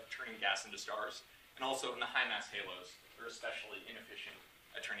inefficient of turning gas into stars. And also in the high mass halos, they're especially inefficient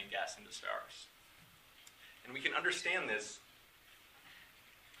at turning gas into stars. And we can understand this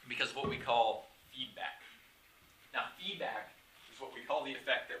because of what we call feedback. Now, feedback is what we call the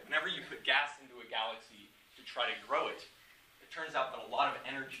effect that whenever you put gas into a galaxy to try to grow it, it turns out that a lot of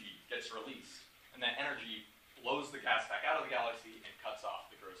energy gets released. And that energy blows the gas back out of the galaxy and cuts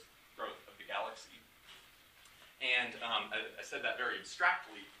off the growth of the galaxy. And I said that very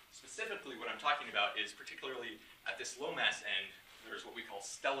abstractly. Specifically, what I'm talking about is particularly at this low mass end, there's what we call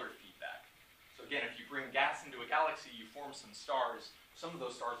stellar feedback. So again, if you bring gas into a galaxy, you form some stars. Some of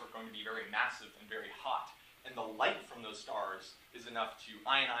those stars are going to be very massive and very hot. And the light from those stars is enough to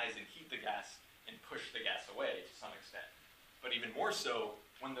ionize and heat the gas and push the gas away to some extent. But even more so,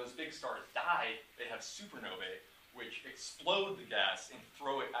 when those big stars die, they have supernovae, which explode the gas and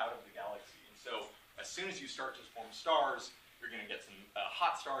throw it out of the galaxy. And so as soon as you start to form stars, you're going to get some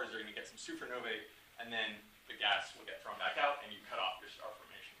hot stars, you're going to get some supernovae, and then the gas will get thrown back out and you cut off your star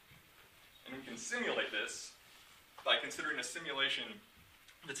formation. And we can simulate this by considering a simulation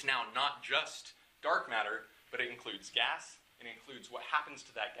that's now not just dark matter, but it includes gas, and it includes what happens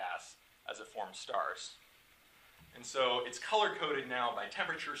to that gas as it forms stars. And so it's color-coded now by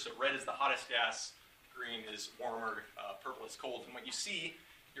temperature, so red is the hottest gas, green is warmer, purple is cold. And what you see,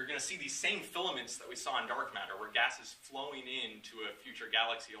 you're going to see these same filaments that we saw in dark matter, where gas is flowing into a future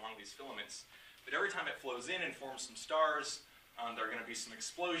galaxy along these filaments. But every time it flows in and forms some stars, there are going to be some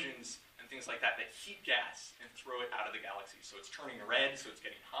explosions and things like that that heat gas and throw it out of the galaxy. So it's turning red, so it's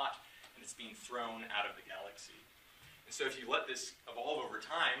getting hot, and it's being thrown out of the galaxy. And so if you let this evolve over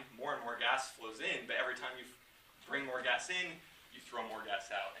time, more and more gas flows in, but every time you bring more gas in, you throw more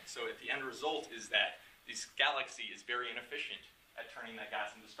gas out. And so at the end result is that this galaxy is very inefficient at turning that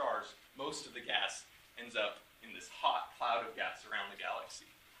gas into stars. Most of the gas ends up in this hot cloud of gas around the galaxy.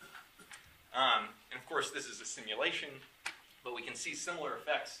 And of course, this is a simulation, but we can see similar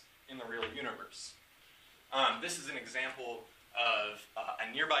effects in the real universe. This is an example of a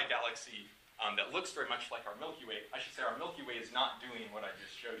nearby galaxy that looks very much like our Milky Way. I should say our Milky Way is not doing what I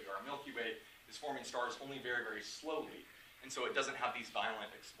just showed you. Our Milky Way is forming stars only very, very slowly, and so it doesn't have these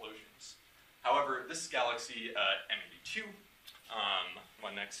violent explosions. However, this galaxy, M82,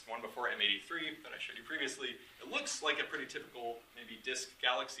 one before M83 that I showed you previously, it looks like a pretty typical maybe disk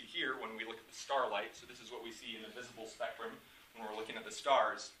galaxy here when we look at the starlight. So this is what we see in the visible spectrum when we're looking at the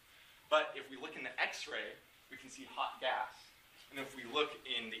stars. But if we look in the X-ray, we can see hot gas. And if we look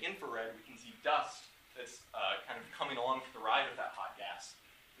in the infrared, we can see dust that's kind of coming along for the ride of that hot gas.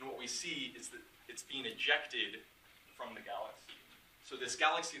 And what we see is that it's being ejected from the galaxy. So this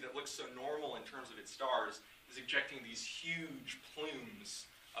galaxy that looks so normal in terms of its stars is ejecting these huge plumes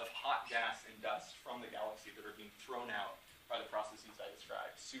of hot gas and dust from the galaxy that are being thrown out by the processes I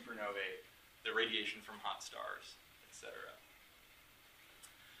described, supernovae, the radiation from hot stars, etc.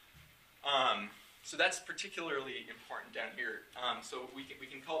 So that's particularly important down here. So we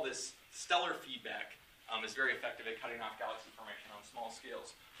can call this stellar feedback. Is very effective at cutting off galaxy formation on small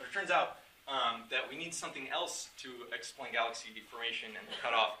scales. But it turns out that we need something else to explain galaxy formation and the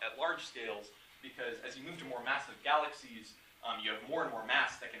cutoff at large scales, because as you move to more massive galaxies, you have more and more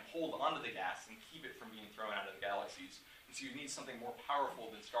mass that can hold onto the gas and keep it from being thrown out of the galaxies. And so you need something more powerful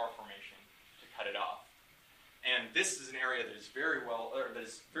than star formation to cut it off. And this is an area that is very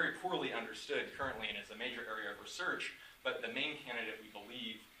poorly understood currently and is a major area of research, but the main candidate, we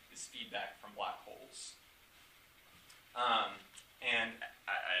believe, is feedback from black holes. And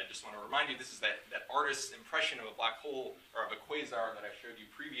I just want to remind you, this is that artist's impression of a black hole, or of a quasar that I showed you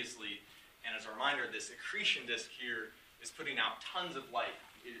previously. And as a reminder, this accretion disk here is putting out tons of light.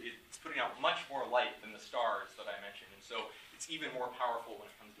 It's putting out much more light than the stars that I mentioned. And so it's even more powerful when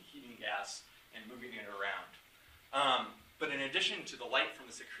it comes to heating gas and moving it around. But in addition to the light from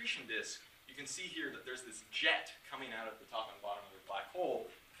this accretion disk, you can see here that there's this jet coming out of the top and bottom of the black hole,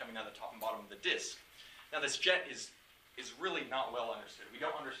 coming out of the top and bottom of the disk. Now this jet is really not well understood. We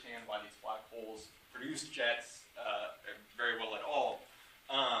don't understand why these black holes produce jets very well at all,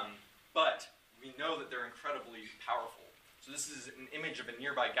 but we know that they're incredibly powerful. So this is an image of a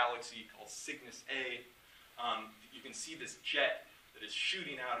nearby galaxy called Cygnus A. You can see this jet that is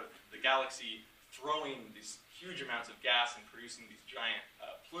shooting out of the galaxy, throwing these huge amounts of gas and producing these giant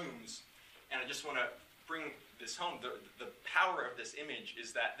plumes. And I just want to bring this home. The power of this image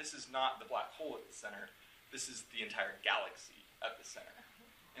is that this is not the black hole at the center. This is the entire galaxy at the center.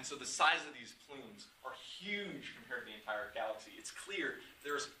 And so the size of these plumes are huge compared to the entire galaxy. It's clear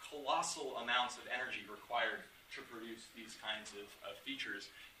there's colossal amounts of energy required to produce these kinds of features.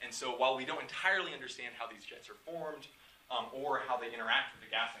 And so while we don't entirely understand how these jets are formed or how they interact with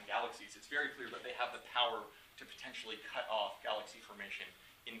the gas in galaxies, it's very clear that they have the power to potentially cut off galaxy formation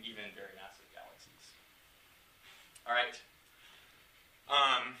in even very massive galaxies. All right.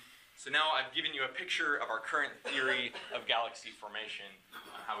 So now I've given you a picture of our current theory of galaxy formation,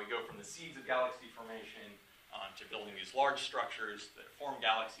 how we go from the seeds of galaxy formation to building these large structures that form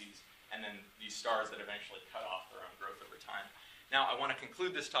galaxies, and then these stars that eventually cut off their own growth over time. Now I want to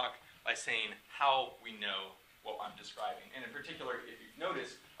conclude this talk by saying how we know what I'm describing. And in particular, if you've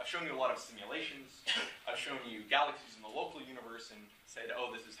noticed, I've shown you a lot of simulations. I've shown you galaxies in the local universe and said,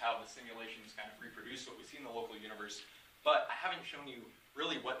 oh, this is how the simulations kind of reproduce what we see in the local universe. But I haven't shown you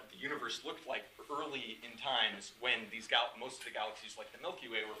really what the universe looked like early in times when most of the galaxies like the Milky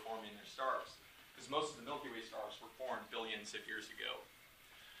Way were forming their stars. Because most of the Milky Way stars were formed billions of years ago.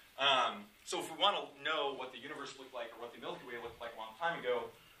 So if we want to know what the universe looked like or what the Milky Way looked like a long time ago,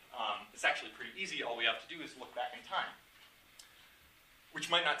 it's actually pretty easy. All we have to do is look back in time. Which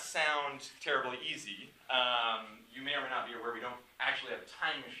might not sound terribly easy. You may or may not be aware we don't actually have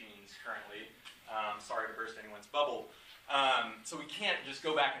time machines currently. Sorry to burst anyone's bubble. So we can't just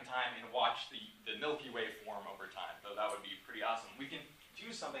go back in time and watch the Milky Way form over time, though that would be pretty awesome. We can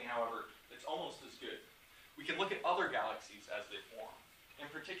do something, however, that's almost as good. We can look at other galaxies as they form. In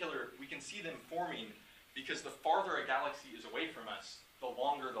particular, we can see them forming because the farther a galaxy is away from us, the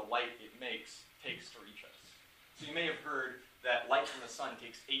longer the light it takes to reach us. So you may have heard that light from the sun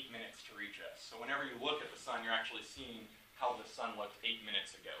takes 8 minutes to reach us. So whenever you look at the sun, you're actually seeing how the sun looked 8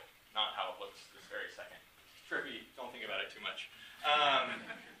 minutes ago, not how it looks this very second. Trippy, don't think about it too much.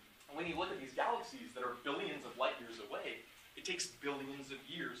 When you look at these galaxies that are billions of light years away, it takes billions of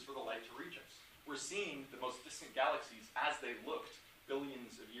years for the light to reach us. We're seeing the most distant galaxies as they looked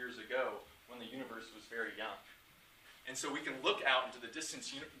billions of years ago when the universe was very young. And so we can look out into the distant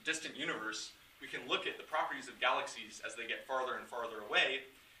universe. We can look at the properties of galaxies as they get farther and farther away,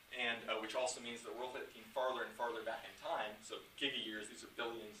 and which also means that we're looking farther and farther back in time. So giga-years, these are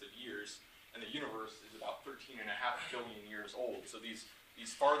billions of years. And the universe is about 13.5 billion years old. So these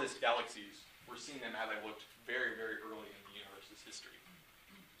farthest galaxies, we're seeing them how they looked very, very early in the universe's history.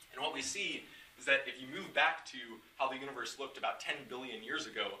 And what we see is that if you move back to how the universe looked about 10 billion years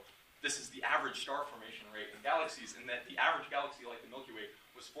ago, this is the average star formation rate in galaxies, and that the average galaxy like the Milky Way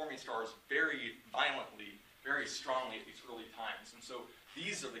was forming stars very violently, very strongly at these early times. And so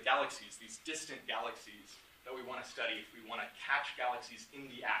these are the galaxies, these distant galaxies that we want to study if we want to catch galaxies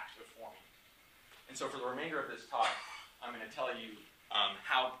in the act of forming. And so for the remainder of this talk, I'm going to tell you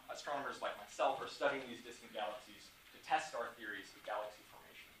how astronomers like myself are studying these distant galaxies to test our theories of galaxy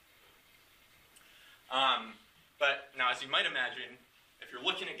formation. But now, as you might imagine, if you're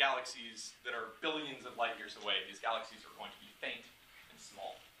looking at galaxies that are billions of light years away, these galaxies are going to be faint and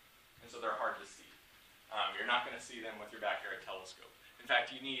small. And so they're hard to see. You're not going to see them with your backyard telescope. In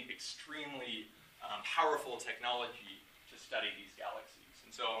fact, you need extremely powerful technology to study these galaxies.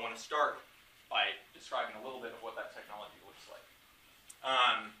 And so I want to start by describing a little bit of what that technology looks like.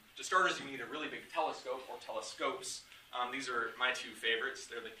 To starters, you need a really big telescope or telescopes. These are my two favorites.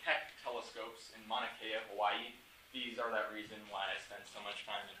 They're the Keck telescopes in Mauna Kea, Hawaii. These are that reason why I spend so much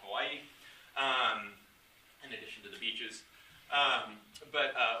time in Hawaii, in addition to the beaches.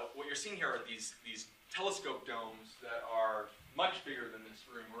 But what you're seeing here are these telescope domes that are much bigger than this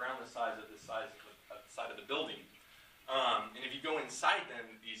room, around the size of the side of the building. And if you go inside them,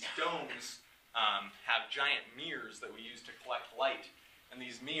 these domes have giant mirrors that we use to collect light. And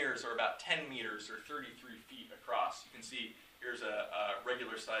these mirrors are about 10 meters or 33 feet across. You can see here's a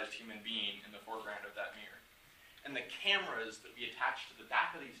regular-sized human being in the foreground of that mirror. And the cameras that we attach to the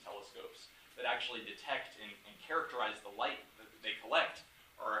back of these telescopes that actually detect and characterize the light that they collect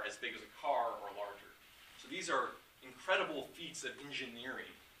are as big as a car or larger. So these are incredible feats of engineering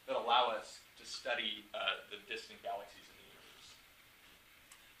that allow us to study the distant galaxies in the universe.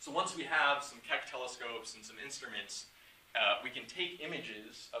 So once we have some Keck telescopes and some instruments, we can take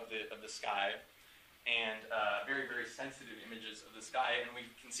images of the sky and very, very sensitive images of the sky, and we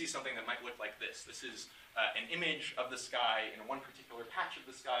can see something that might look like this. This is an image of the sky in one particular patch of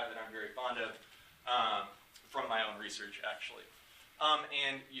the sky that I'm very fond of from my own research, actually.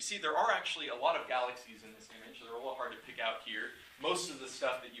 And you see there are actually a lot of galaxies in this image. They're a little hard to pick out here. Most of the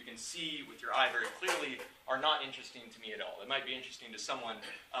stuff that you can see with your eye very clearly are not interesting to me at all. It might be interesting to someone,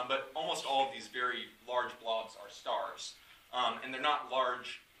 but almost all of these very large blobs are stars. And they're not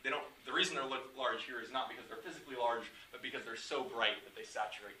large. The reason they're large here is not because they're physically large, but because they're so bright that they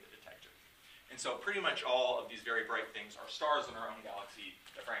saturate the detector. And so pretty much all of these very bright things are stars in our own galaxy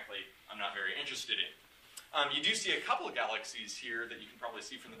that, frankly, I'm not very interested in. You do see a couple of galaxies here that you can probably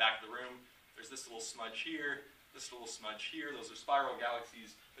see from the back of the room. There's this little smudge here, this little smudge here. Those are spiral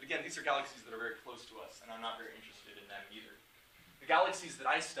galaxies. But again, these are galaxies that are very close to us, and I'm not very interested in them either. The galaxies that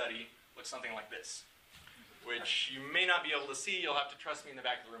I study look something like this, which you may not be able to see. You'll have to trust me in the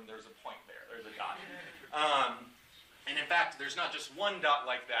back of the room. There's a point there. There's a dot. And in fact, there's not just one dot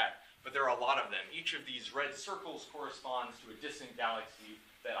like that, but there are a lot of them. Each of these red circles corresponds to a distant galaxy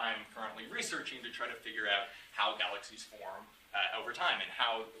that I'm currently researching to try to figure out how galaxies form over time and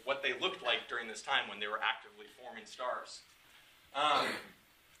what they looked like during this time when they were actively forming stars. And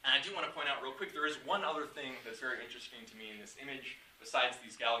I do want to point out real quick, there is one other thing that's very interesting to me in this image besides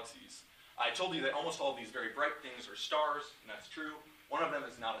these galaxies. I told you that almost all of these very bright things are stars, and that's true. One of them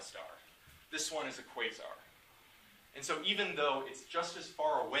is not a star. This one is a quasar. And so even though it's just as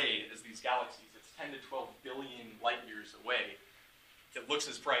far away as these galaxies, it's 10 to 12 billion light years away, it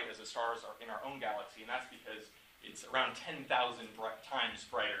looks as bright as the stars are in our own galaxy, and that's because it's around 10,000 times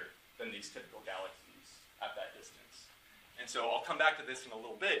brighter than these typical galaxies at that distance. And so I'll come back to this in a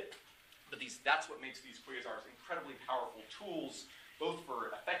little bit, but that's what makes these quasars incredibly powerful tools, both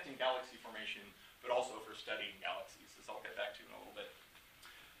for affecting galaxy formation, but also for studying galaxies, as I'll get back to in a little bit.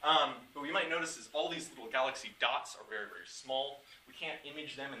 But what you might notice is all these little galaxy dots are very, very small. We can't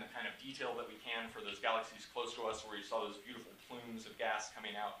image them in the kind of detail that we can for those galaxies close to us where you saw those beautiful plumes of gas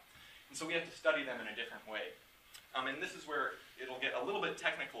coming out. And so we have to study them in a different way. And this is where it'll get a little bit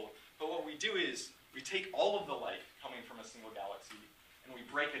technical, but what we do is we take all of the light coming from a single galaxy and we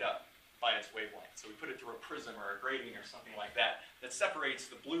break it up by its wavelength. So we put it through a prism or a grating or something like that that separates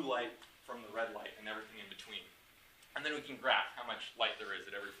the blue light from the red light and everything in between. And then we can graph how much light there is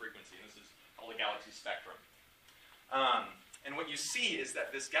at every frequency. And this is called the galaxy spectrum. And what you see is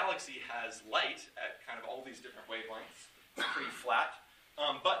that this galaxy has light at kind of all these different wavelengths. It's pretty flat.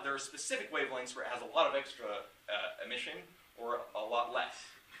 But there are specific wavelengths where it has a lot of extra emission or a lot less.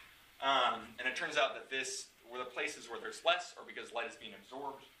 And it turns out that the places where there's less are because light is being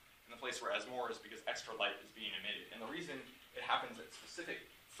absorbed, and the place where it has more is because extra light is being emitted. And the reason it happens at specific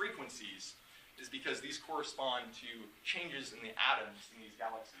frequencies is because these correspond to changes in the atoms in these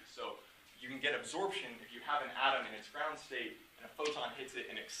galaxies. So you can get absorption if you have an atom in its ground state and a photon hits it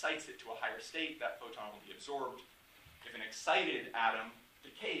and excites it to a higher state, that photon will be absorbed. If an excited atom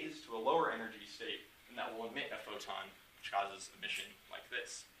decays to a lower energy state, then that will emit a photon, which causes emission like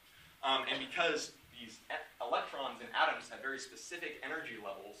this. And because these electrons and atoms have very specific energy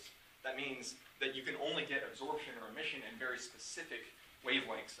levels, that means that you can only get absorption or emission in very specific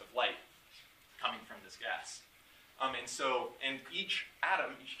wavelengths of light coming from this gas. And each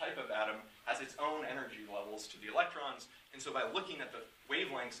atom, each type of atom, has its own energy levels to the electrons, and so by looking at the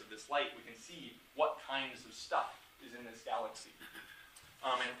wavelengths of this light, we can see what kinds of stuff is in this galaxy.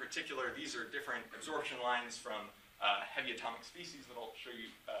 And in particular, these are different absorption lines from heavy atomic species that I'll show you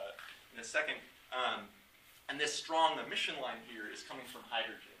in a second. And this strong emission line here is coming from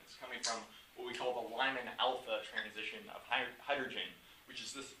hydrogen. It's coming from what we call the Lyman alpha transition of hydrogen, which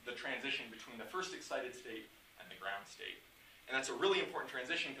is the transition between the first excited state and the ground state. And that's a really important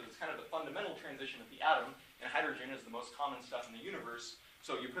transition because it's kind of the fundamental transition of the atom, and hydrogen is the most common stuff in the universe.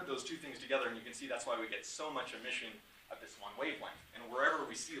 So you put those two things together and you can see that's why we get so much emission at this one wavelength. And wherever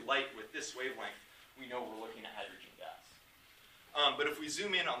we see light with this wavelength, we know we're looking at hydrogen gas. But if we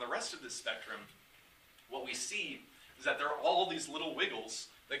zoom in on the rest of this spectrum, what we see is that there are all these little wiggles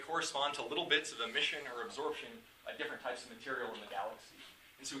that correspond to little bits of emission or absorption by different types of material in the galaxy.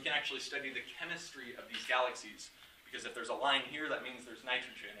 And so we can actually study the chemistry of these galaxies, because if there's a line here, that means there's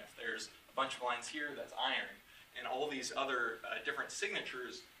nitrogen. If there's a bunch of lines here, that's iron. And all these other different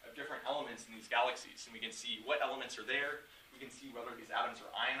signatures of different elements in these galaxies. And we can see what elements are there. We can see whether these atoms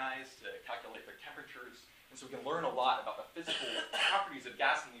are ionized to calculate their temperatures. And so we can learn a lot about the physical properties of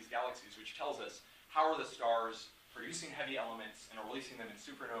gas in these galaxies, which tells us how are the stars producing heavy elements and releasing them in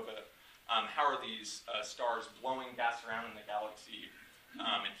supernova. How are these stars blowing gas around in the galaxy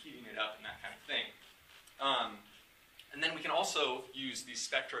and heating it up and that kind of thing. And then we can also use these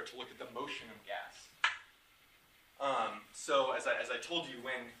spectra to look at the motion of gas. So as I told you,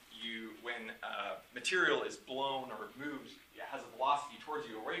 when material is blown or moved, it has a velocity towards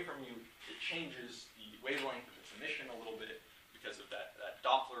you, away from you, it changes the wavelength of its emission a little bit because of that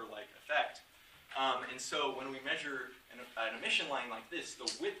Doppler-like effect. And so when we measure an emission line like this,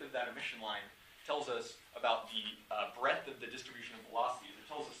 the width of that emission line tells us about the breadth of the distribution of velocities. It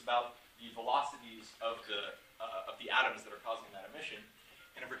tells us about the velocities of the atoms that are causing that emission.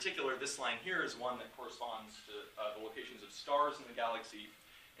 And in particular, this line here is one that corresponds to the locations of stars in the galaxy.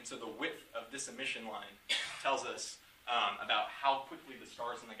 And so the width of this emission line tells us about how quickly the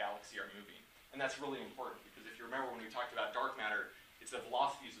stars in the galaxy are moving. And that's really important because if you remember when we talked about dark matter, it's the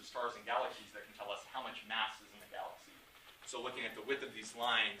velocities of stars and galaxies that can tell us how much mass is in the galaxy. So looking at the width of these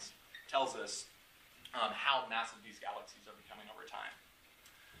lines tells us how massive these galaxies are becoming over time.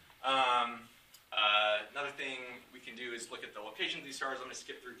 Another thing we can do is look at the location of these stars. I'm going to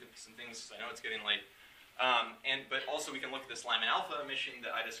skip through some things because I know it's getting late. But also we can look at this Lyman alpha emission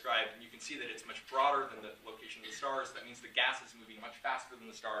that I described, and you can see that it's much broader than the location of the stars. That means the gas is moving much faster than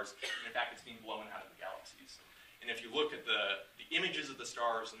the stars, and in fact it's being blown out of the galaxies. And if you look at the images of the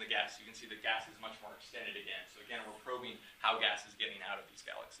stars and the gas, you can see the gas is much more extended again. So again, we're probing how gas is getting out of these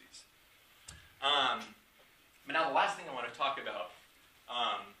galaxies. But now the last thing I want to talk about,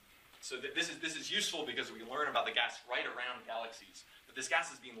 so this is useful because we learn about the gas right around galaxies. But this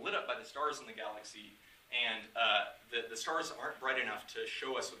gas is being lit up by the stars in the galaxy, and the stars aren't bright enough to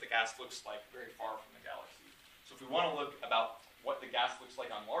show us what the gas looks like very far from the galaxy. So if we want to look about what the gas looks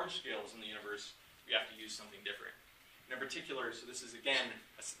like on large scales in the universe, we have to use something different. And in particular, so this is again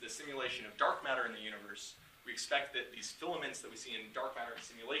the simulation of dark matter in the universe. We expect that these filaments that we see in dark matter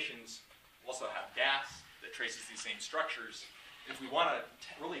simulations also have gas that traces these same structures. And if we want to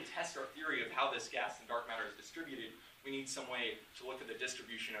really test our theory of how this gas and dark matter is distributed, we need some way to look at the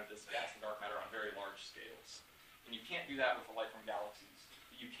distribution of this gas and dark matter on very large scales. And you can't do that with the light from galaxies,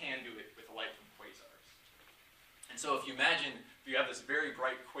 but you can do it with the light from quasars. And so if you imagine you have this very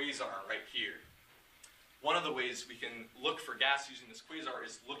bright quasar right here, one of the ways we can look for gas using this quasar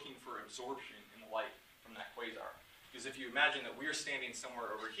is looking for absorption in the light from that quasar. Because if you imagine that we're standing somewhere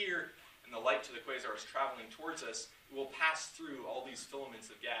over here and the light to the quasar is traveling towards us, it will pass through all these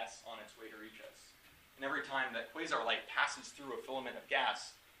filaments of gas on its way to reach us. And every time that quasar light passes through a filament of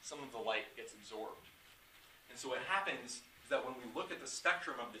gas, some of the light gets absorbed. And so what happens is that when we look at the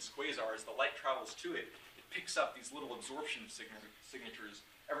spectrum of this quasar, as the light travels to it, it picks up these little absorption signatures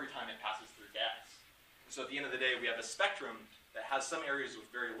every time it passes through gas. And so at the end of the day, we have a spectrum that has some areas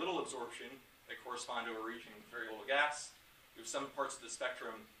with very little absorption that correspond to a region with very little gas. We have some parts of the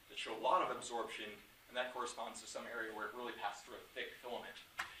spectrum that show a lot of absorption, and that corresponds to some area where it really passed through a thick filament.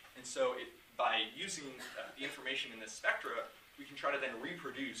 And so by using the information in this spectra, we can try to then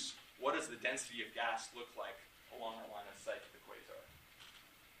reproduce what does the density of gas look like along our line of sight to the quasar.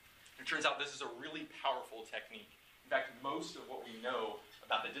 It turns out this is a really powerful technique. In fact, most of what we know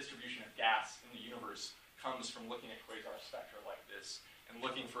about the distribution of gas in the universe comes from looking at quasar spectra like this and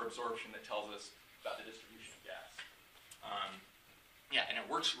looking for absorption that tells us about the distribution of gas. And it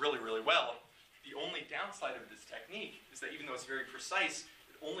works really, really well. The only downside of this technique is that even though it's very precise,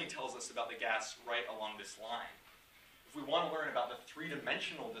 it only tells us about the gas right along this line. If we want to learn about the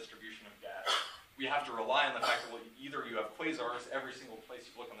three-dimensional distribution of gas, we have to rely on the fact that either you have quasars every single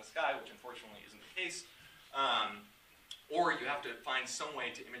place you look in the sky, which unfortunately isn't the case, or you have to find some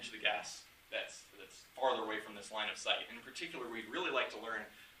way to image the gas that's farther away from this line of sight. And in particular, we'd really like to learn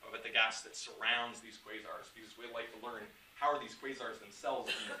about the gas that surrounds these quasars, because we'd like to learn how are these quasars themselves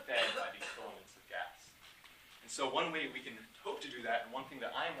being fed by these filaments of gas. And so so one way we can hope to do that, and one thing that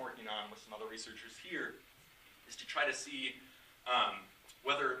I'm working on with some other researchers here, is to try to see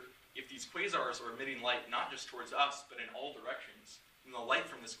whether if these quasars are emitting light not just towards us, but in all directions, then the light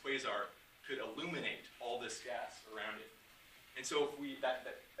from this quasar could illuminate all this gas around it. And so if that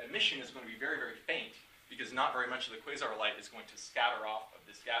emission is going to be very, very faint, because not very much of the quasar light is going to scatter off of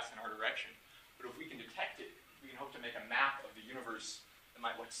this gas in our direction. But if we can detect it, we can hope to make a map of the universe that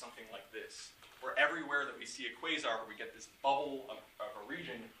might look something like this, where everywhere that we see a quasar, we get this bubble of a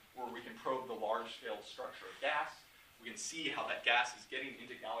region where we can probe the large-scale structure of gas. We can see how that gas is getting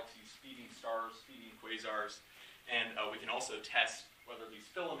into galaxies, feeding stars, feeding quasars, and we can also test whether these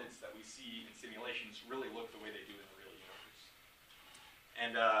filaments that we see in simulations really look the way they do in the real universe.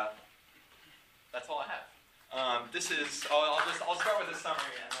 And that's all I have. I'll start with a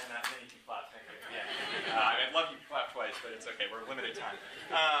summary, and then you can clap. Thank you. Yeah. I'd love you to clap twice, but it's okay. We're limited time.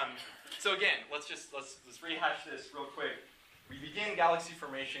 So again, let's rehash this real quick. We begin galaxy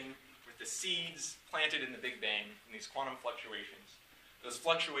formation with the seeds planted in the Big Bang and these quantum fluctuations. Those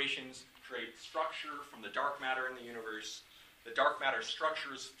fluctuations create structure from the dark matter in the universe. The dark matter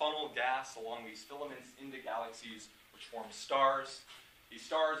structures funnel gas along these filaments into galaxies, which form stars. These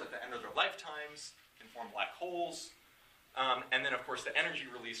stars, at the end of their lifetimes, can form black holes. And then, of course, the energy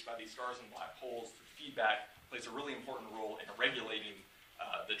released by these stars and black holes through feedback plays a really important role in regulating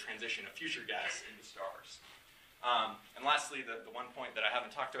the transition of future gas into stars. And lastly, the one point that I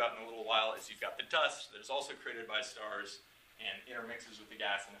haven't talked about in a little while is you've got the dust that is also created by stars and intermixes with the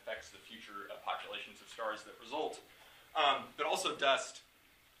gas and affects the future populations of stars that result. But also dust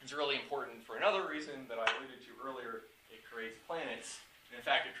is really important for another reason that I alluded to earlier. It creates planets. And in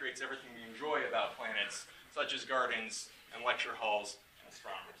fact, it creates everything we enjoy about planets, such as gardens and lecture halls and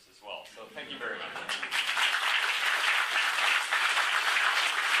astronomers as well. So thank you very much.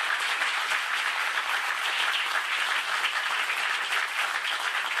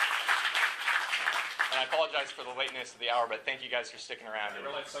 And I apologize for the lateness of the hour, but thank you guys for sticking around. I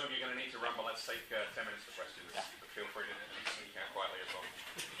realize some of you are going to need to run, but let's take 10 minutes for questions. Yeah. But feel free to speak out quietly as well.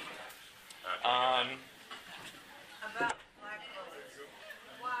 About black holes.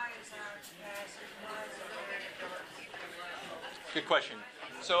 Why is ours passive? Why is it variability? Good question.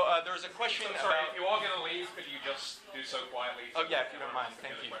 So there was a question Sorry, about... if you are going to leave, could you just do so quietly? Oh, yeah, if you don't mind.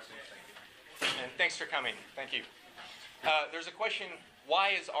 Thank you. And thanks for coming. Thank you. There's a question,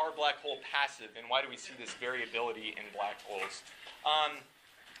 why is our black hole passive, and why do we see this variability in black holes?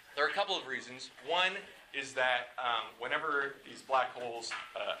 There are a couple of reasons. One is that whenever these black holes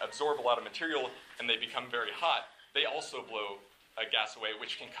absorb a lot of material and they become very hot, they also blow gas away,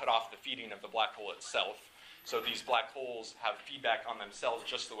 which can cut off the feeding of the black hole itself. So these black holes have feedback on themselves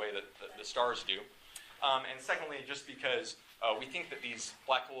just the way that the stars do. And secondly, just because we think that these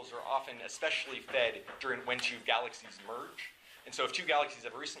black holes are often especially fed when two galaxies merge. And so if two galaxies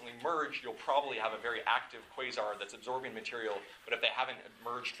have recently merged, you'll probably have a very active quasar that's absorbing material. But if they haven't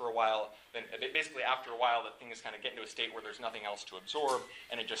merged for a while, then basically after a while, the thing is kind of getting to a state where there's nothing else to absorb,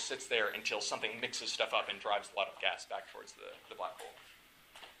 and it just sits there until something mixes stuff up and drives a lot of gas back towards the black hole.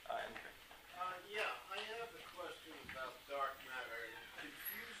 Yeah, I have a question about dark matter. It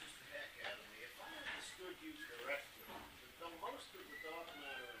confuses the heck out of me. If I understood you correctly, most of the dark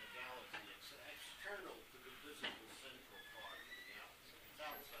matter in the galaxy is external to the visible central part of the galaxy. It's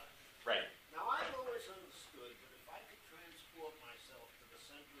outside. Right. Now, I've always understood that if I could transport myself to the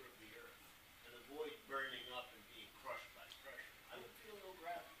center of the Earth and avoid burning up and being crushed by pressure, I would feel no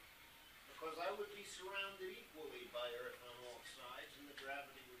gravity. Because I would be surrounded equally by Earth on all sides, and the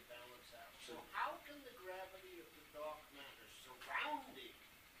gravity would balance out. So how can the gravity of the dark matter surrounding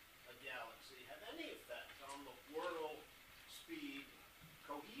a galaxy have any effect on the whirl, speed,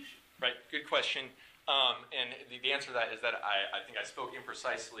 cohesion? Right, good question. And the answer to that is that I think I spoke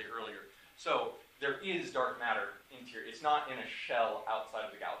imprecisely earlier. So there is dark matter interior. It's not in a shell outside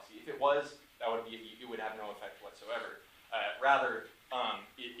of the galaxy. If it was, it would have no effect whatsoever. Rather,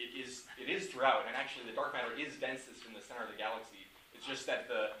 it is throughout, and actually the dark matter is densest in the center of the galaxy. It's just that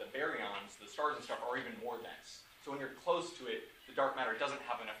the baryons, the stars and stuff, are even more dense. So when you're close to it, the dark matter doesn't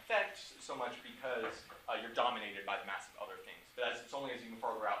have an effect so much because you're dominated by the mass of other things. But it's only as you move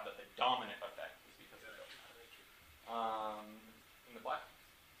farther out that the dominant effect is because of the dark matter. In the black?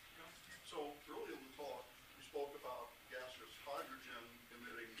 So earlier in the talk, we spoke about gaseous hydrogen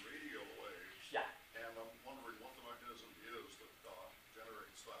emitting radio waves. Yeah. And I'm wondering what the mechanism is that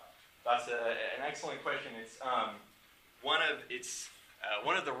generates that. That's an excellent question. It's one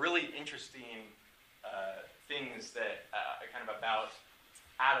of the really interesting things that kind of about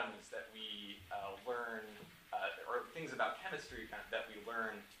atoms that we learn, or things about chemistry that we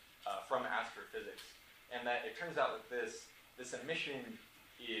learn from astrophysics. and that it turns out that this emission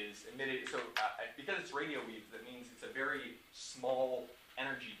is emitted, so because it's radio waves, that means it's a very small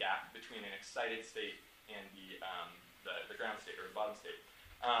energy gap between an excited state and the ground state, or the bottom state.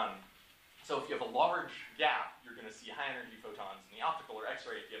 So if you have a large gap, you're going to see high energy photons in the optical or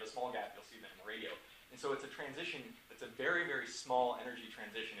X-ray. If you have a small gap, you'll see them in the radio. And so it's a transition that's a very, very small energy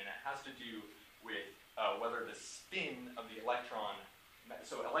transition, and it has to do with whether the spin of the electron,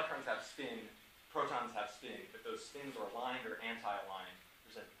 so electrons have spin, protons have spin, but those spins are aligned or anti-aligned.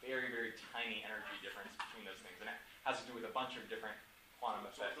 There's a very, very tiny energy difference between those things, and it has to do with a bunch of different quantum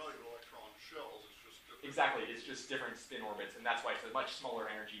effects. So it's not even electron shells, it's just different. Exactly, it's just different spin orbits, and that's why it's a much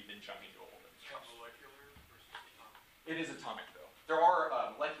smaller energy than jumping to a whole bunch. Molecular versus atomic. It is atomic, though. There are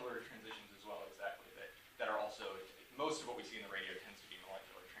molecular transitions as well, exactly, that are also, most of what we see in the radio tends to be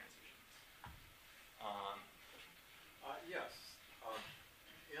molecular transitions. Yes.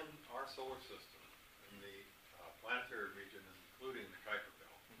 In our solar system, in the planetary region, including the Kuiper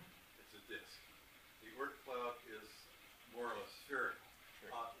belt, it's a disk. The Oort cloud is more or less spherical.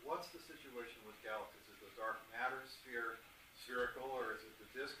 Sure. What's the situation with galaxies? Is the dark matter sphere spherical, or is it the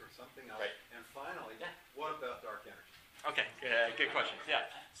disk, or something else? Right. And finally, what about dark energy? Okay, good question. Yeah.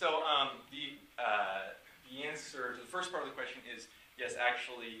 So the answer to the first part of the question is yes.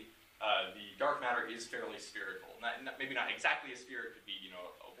 Actually, the dark matter is fairly spherical. Maybe not exactly a sphere. It could be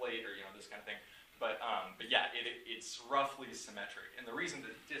oblate or this kind of thing. But yeah, it's roughly symmetric. And the reason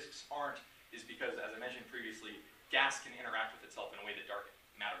that disks aren't is because, as I mentioned previously, gas can interact with itself in a way that dark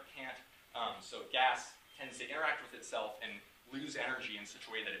matter can't. So gas tends to interact with itself and lose energy in such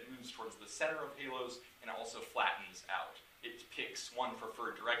a way that it moves towards the center of halos and it also flattens out. It picks one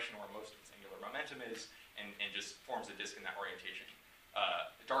preferred direction where most of its angular momentum is and just forms a disk in that orientation.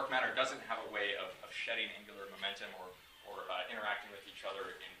 Dark matter doesn't have a way of shedding angular momentum or interacting with each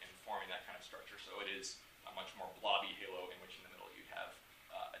other and forming that kind of structure. So it is a much more blobby halo in which in the middle you'd have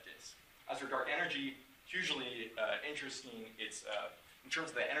a disk. As for dark energy, hugely interesting. It's in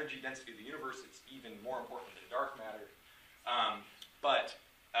terms of the energy density of the universe, it's even more important than dark matter. But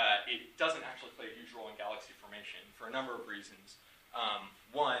it doesn't actually play a huge role in galaxy formation for a number of reasons.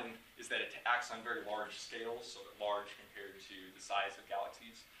 One is that it acts on very large scales, so large compared to the size of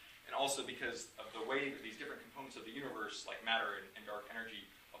galaxies. And also because of the way that these different components of the universe, like matter and dark energy,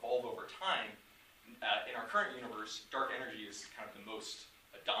 evolve over time. In our current universe, dark energy is kind of the most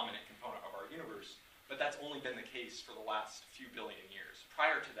dominant component of our universe, but that's only been the case for the last few billion years.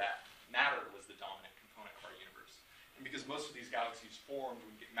 Prior to that, matter was the dominant component of our universe. And because most of these galaxies formed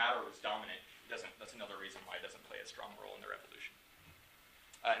when matter was dominant, that's another reason why it doesn't play a strong role in their evolution.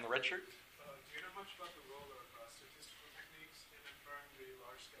 In the red shirt? Do you know much about the role of statistical techniques in inferring the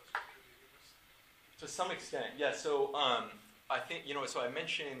large-scale structure of the universe? To some extent, yeah. So I think, so I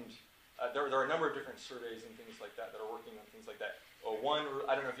mentioned there are a number of different surveys and things like that are working on things like that. One,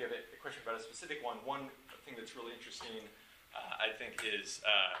 I don't know if you have a question about a specific one. One thing that's really interesting, I think, is,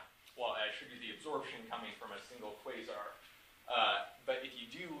 I showed you the absorption coming from a single quasar. But if you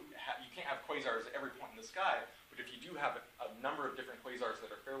you can't have quasars at every point in the sky, but if you do have a number of different quasars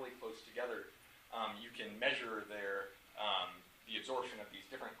that are fairly close together, you can measure the absorption of these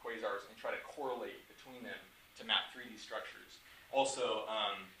different quasars and try to correlate between them to map 3D structures. Also,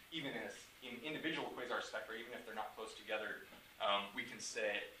 even in individual quasar spectra, even if they're not close together, we can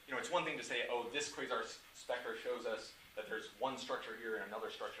say, it's one thing to say, oh, this quasar spectra shows us that there's one structure here and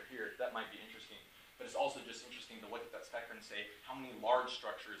another structure here. That might be interesting. But it's also just interesting to look at that spectrum and say, how many large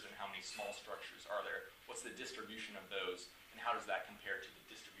structures and how many small structures are there? What's the distribution of those? And how does that compare to the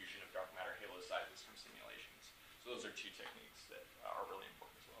distribution of dark matter halo sizes from simulations? So those are two techniques that are really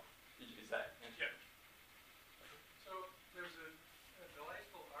important as well. Is that? Yeah. So there's a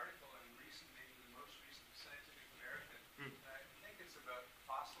delightful article in the most recent Scientific American. I think it's about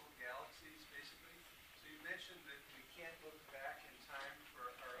fossil galaxies, basically. So you mentioned that we can't look back in time for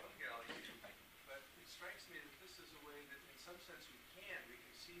our own galaxy. But it strikes me that this is a way that, in some sense, we can. We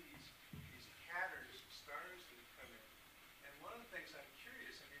can see these patterns of stars that have come in. And one of the things I'm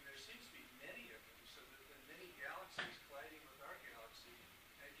curious, there seems to be many of them, so that there are many galaxies colliding with our galaxy.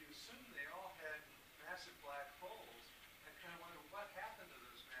 And if you assume they all had massive black holes, I kind of wonder what happened to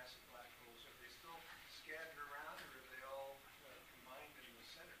those massive black holes. Are they still scattered around, or are they all combined in the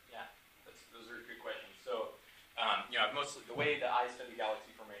center? Yeah, those are good questions. So, mostly the way that I study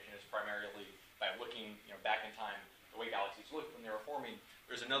galaxy formation is primarily by looking, back in time, the way galaxies looked when they were forming.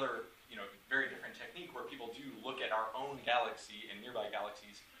 There's another, very different technique where people do look at our own galaxy and nearby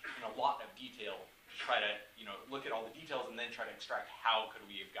galaxies in a lot of detail to try to, look at all the details and then try to extract how could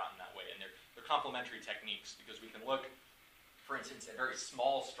we have gotten that way. And they're complementary techniques because we can look, for instance, at very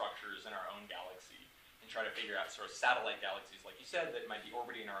small structures in our own galaxy and try to figure out sort of satellite galaxies, like you said, that might be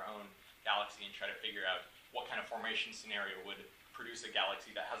orbiting our own galaxy, and try to figure out what kind of formation scenario would produce a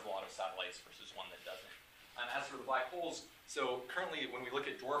galaxy that has a lot of satellites versus one that doesn't. As for the black holes, so currently when we look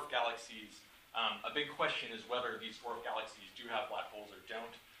at dwarf galaxies, a big question is whether these dwarf galaxies do have black holes or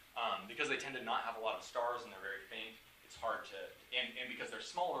don't. Because they tend to not have a lot of stars and they're very faint, it's hard to, and because they're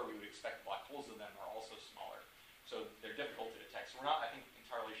smaller, we would expect black holes of them are also smaller. So they're difficult to detect. So we're not, I think,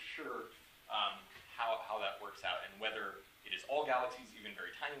 entirely sure how that works out, and whether it is all galaxies, even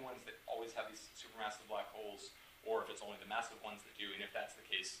very tiny ones, that always have these supermassive black holes, or if it's only the massive ones that do, and if that's the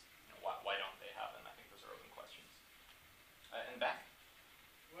case, why don't they have them? I think those are open questions. And back?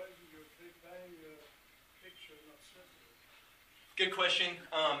 Why is your Big Bang picture not sensitive? Good question.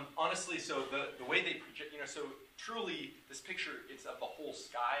 Honestly, so the way they project, so truly this picture, it's of the whole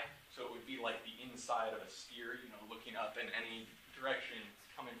sky, so it would be like the inside of a sphere, looking up in any direction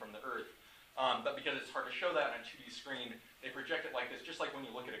coming from the Earth. But because it's hard to show that on a 2D screen, they project it like this, just like when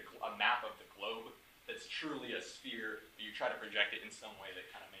you look at a map of the globe that's truly a sphere, but you try to project it in some way that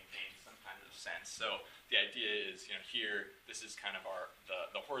kind of maintains some kind of sense. So the idea is, here, this is kind of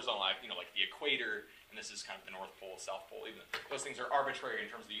the horizontal, like the equator, and this is kind of the North Pole, South Pole. Even those things are arbitrary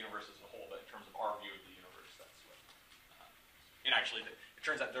in terms of the universe as a whole, but in terms of our view of the universe, that's what. And actually, it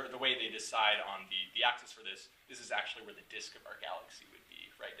turns out the way they decide on the axis for this is actually where the disk of our galaxy would be,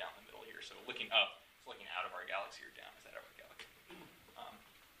 right down the middle here. So looking up, it's looking out of our galaxy, or down is out of our galaxy. In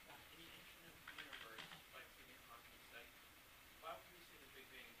the infinite universe, like in quantum study, why would we see the Big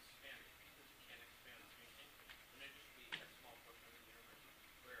Bang expanding? Because it can't expand to infinite. Wouldn't it just be a small portion of the universe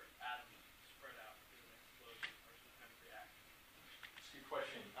where atoms spread out through an explosion or some kind of reaction? That's a good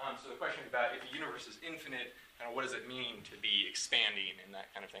question. So the question about if the universe is infinite, kind of what does it mean to be expanding and that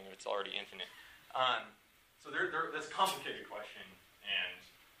kind of thing if it's already infinite? So that's a complicated question, and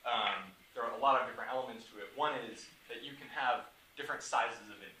there are a lot of different elements to it. One is that you can have different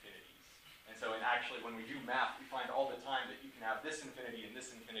sizes of infinities. And so actually when we do math, we find all the time that you can have this infinity and this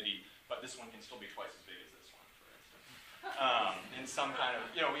infinity, but this one can still be twice as big as this one, for instance. In some kind of,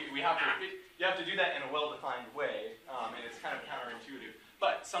 you have to do that in a well-defined way, and it's kind of counterintuitive.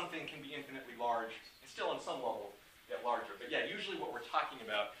 But something can be infinitely large, and still on some level get larger. But yeah, usually what we're talking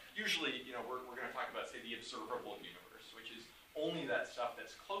about, we're going to talk about, say, the observable universe, which is only that stuff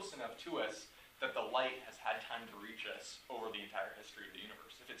that's close enough to us that the light has had time to reach us over the entire history of the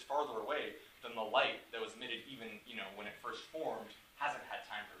universe. If it's farther away, then the light that was emitted even, when it first formed hasn't had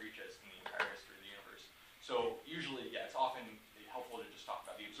time to reach us in the entire history of the universe. So usually, yeah, it's often helpful to just talk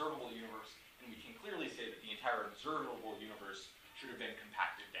about the observable universe, and we can clearly say that the entire observable universe should have been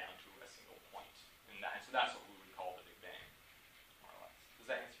compacted down to a single point. And so that's what we would call the Big Bang, more or less. Does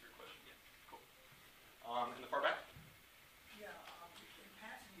that answer your question? Yeah. Cool. In the far back? Yeah, in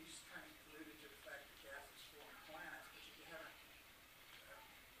passing you've kind of alluded to the fact that gases form planets, but you haven't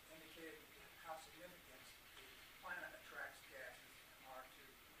indicated how significant the planet attracts gases are to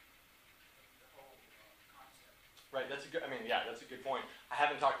the whole concept. Right, that's a good point. I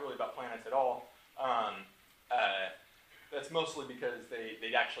haven't talked really about planets at all. That's mostly because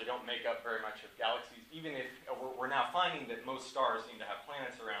they actually don't make up very much of galaxies, even if we're now finding that most stars seem to have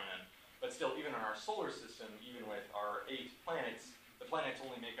planets around them. But still, even in our solar system, even with our 8 planets, the planets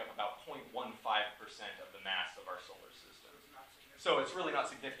only make up about 0.15% of the mass of our solar system. So it's really not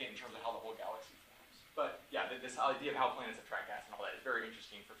significant in terms of how the whole galaxy forms. But yeah, this idea of how planets attract gas and all that is very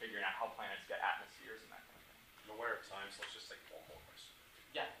interesting for figuring out how planets get atmospheres and that kind of thing. I'm aware of time, so let's just take one more question.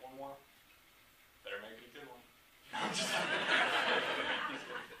 Yeah, one more. Better make it a good one.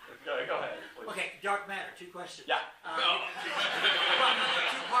 Go ahead, please. Okay, dark matter, 2 questions. Yeah. Well, 2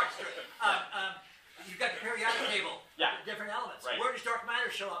 parts to it. You've got the periodic table. Yeah. Different elements. Right. Where does dark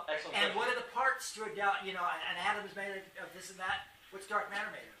matter show up? Excellent And question. what are the parts to a an atom is made of this and that? What's dark matter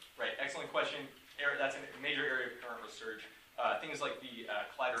made of? Right, excellent question. That's a major area of current research. Things like the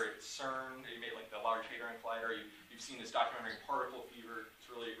collider at CERN, like the Large Hadron Collider. You've seen this documentary, Particle Fever. It's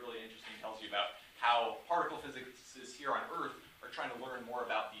really, really interesting. It tells you about how particle physicists here on Earth are trying to learn more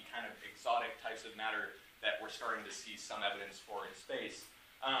about the kind of exotic types of matter that we're starting to see some evidence for in space.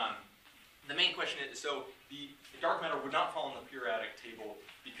 The main question is, so the dark matter would not fall on the periodic table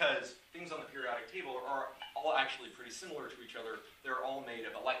because things on the periodic table are all actually pretty similar to each other. They're all made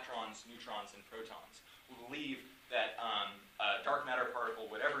of electrons, neutrons, and protons. We believe that a dark matter particle,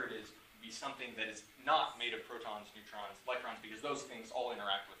 whatever it is, would be something that is not made of protons, neutrons, electrons, because those things all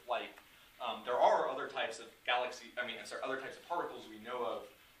interact with light. There are other types of other types of particles we know of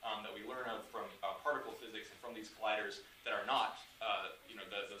that we learn of from particle physics and from these colliders that are not,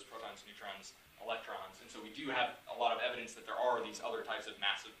 those protons, neutrons, electrons. And so we do have a lot of evidence that there are these other types of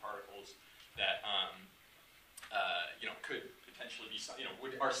massive particles that could potentially be,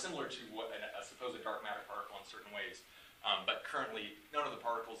 are similar to what a supposed dark matter particle in certain ways. But currently, none of the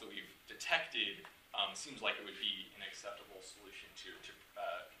particles that we've detected seems like it would be an acceptable solution to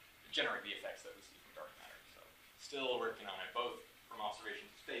generate the effects that we see from dark matter. So, still working on it, both from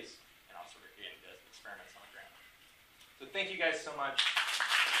observations in space and also again, experiments on the ground. So, thank you guys so much.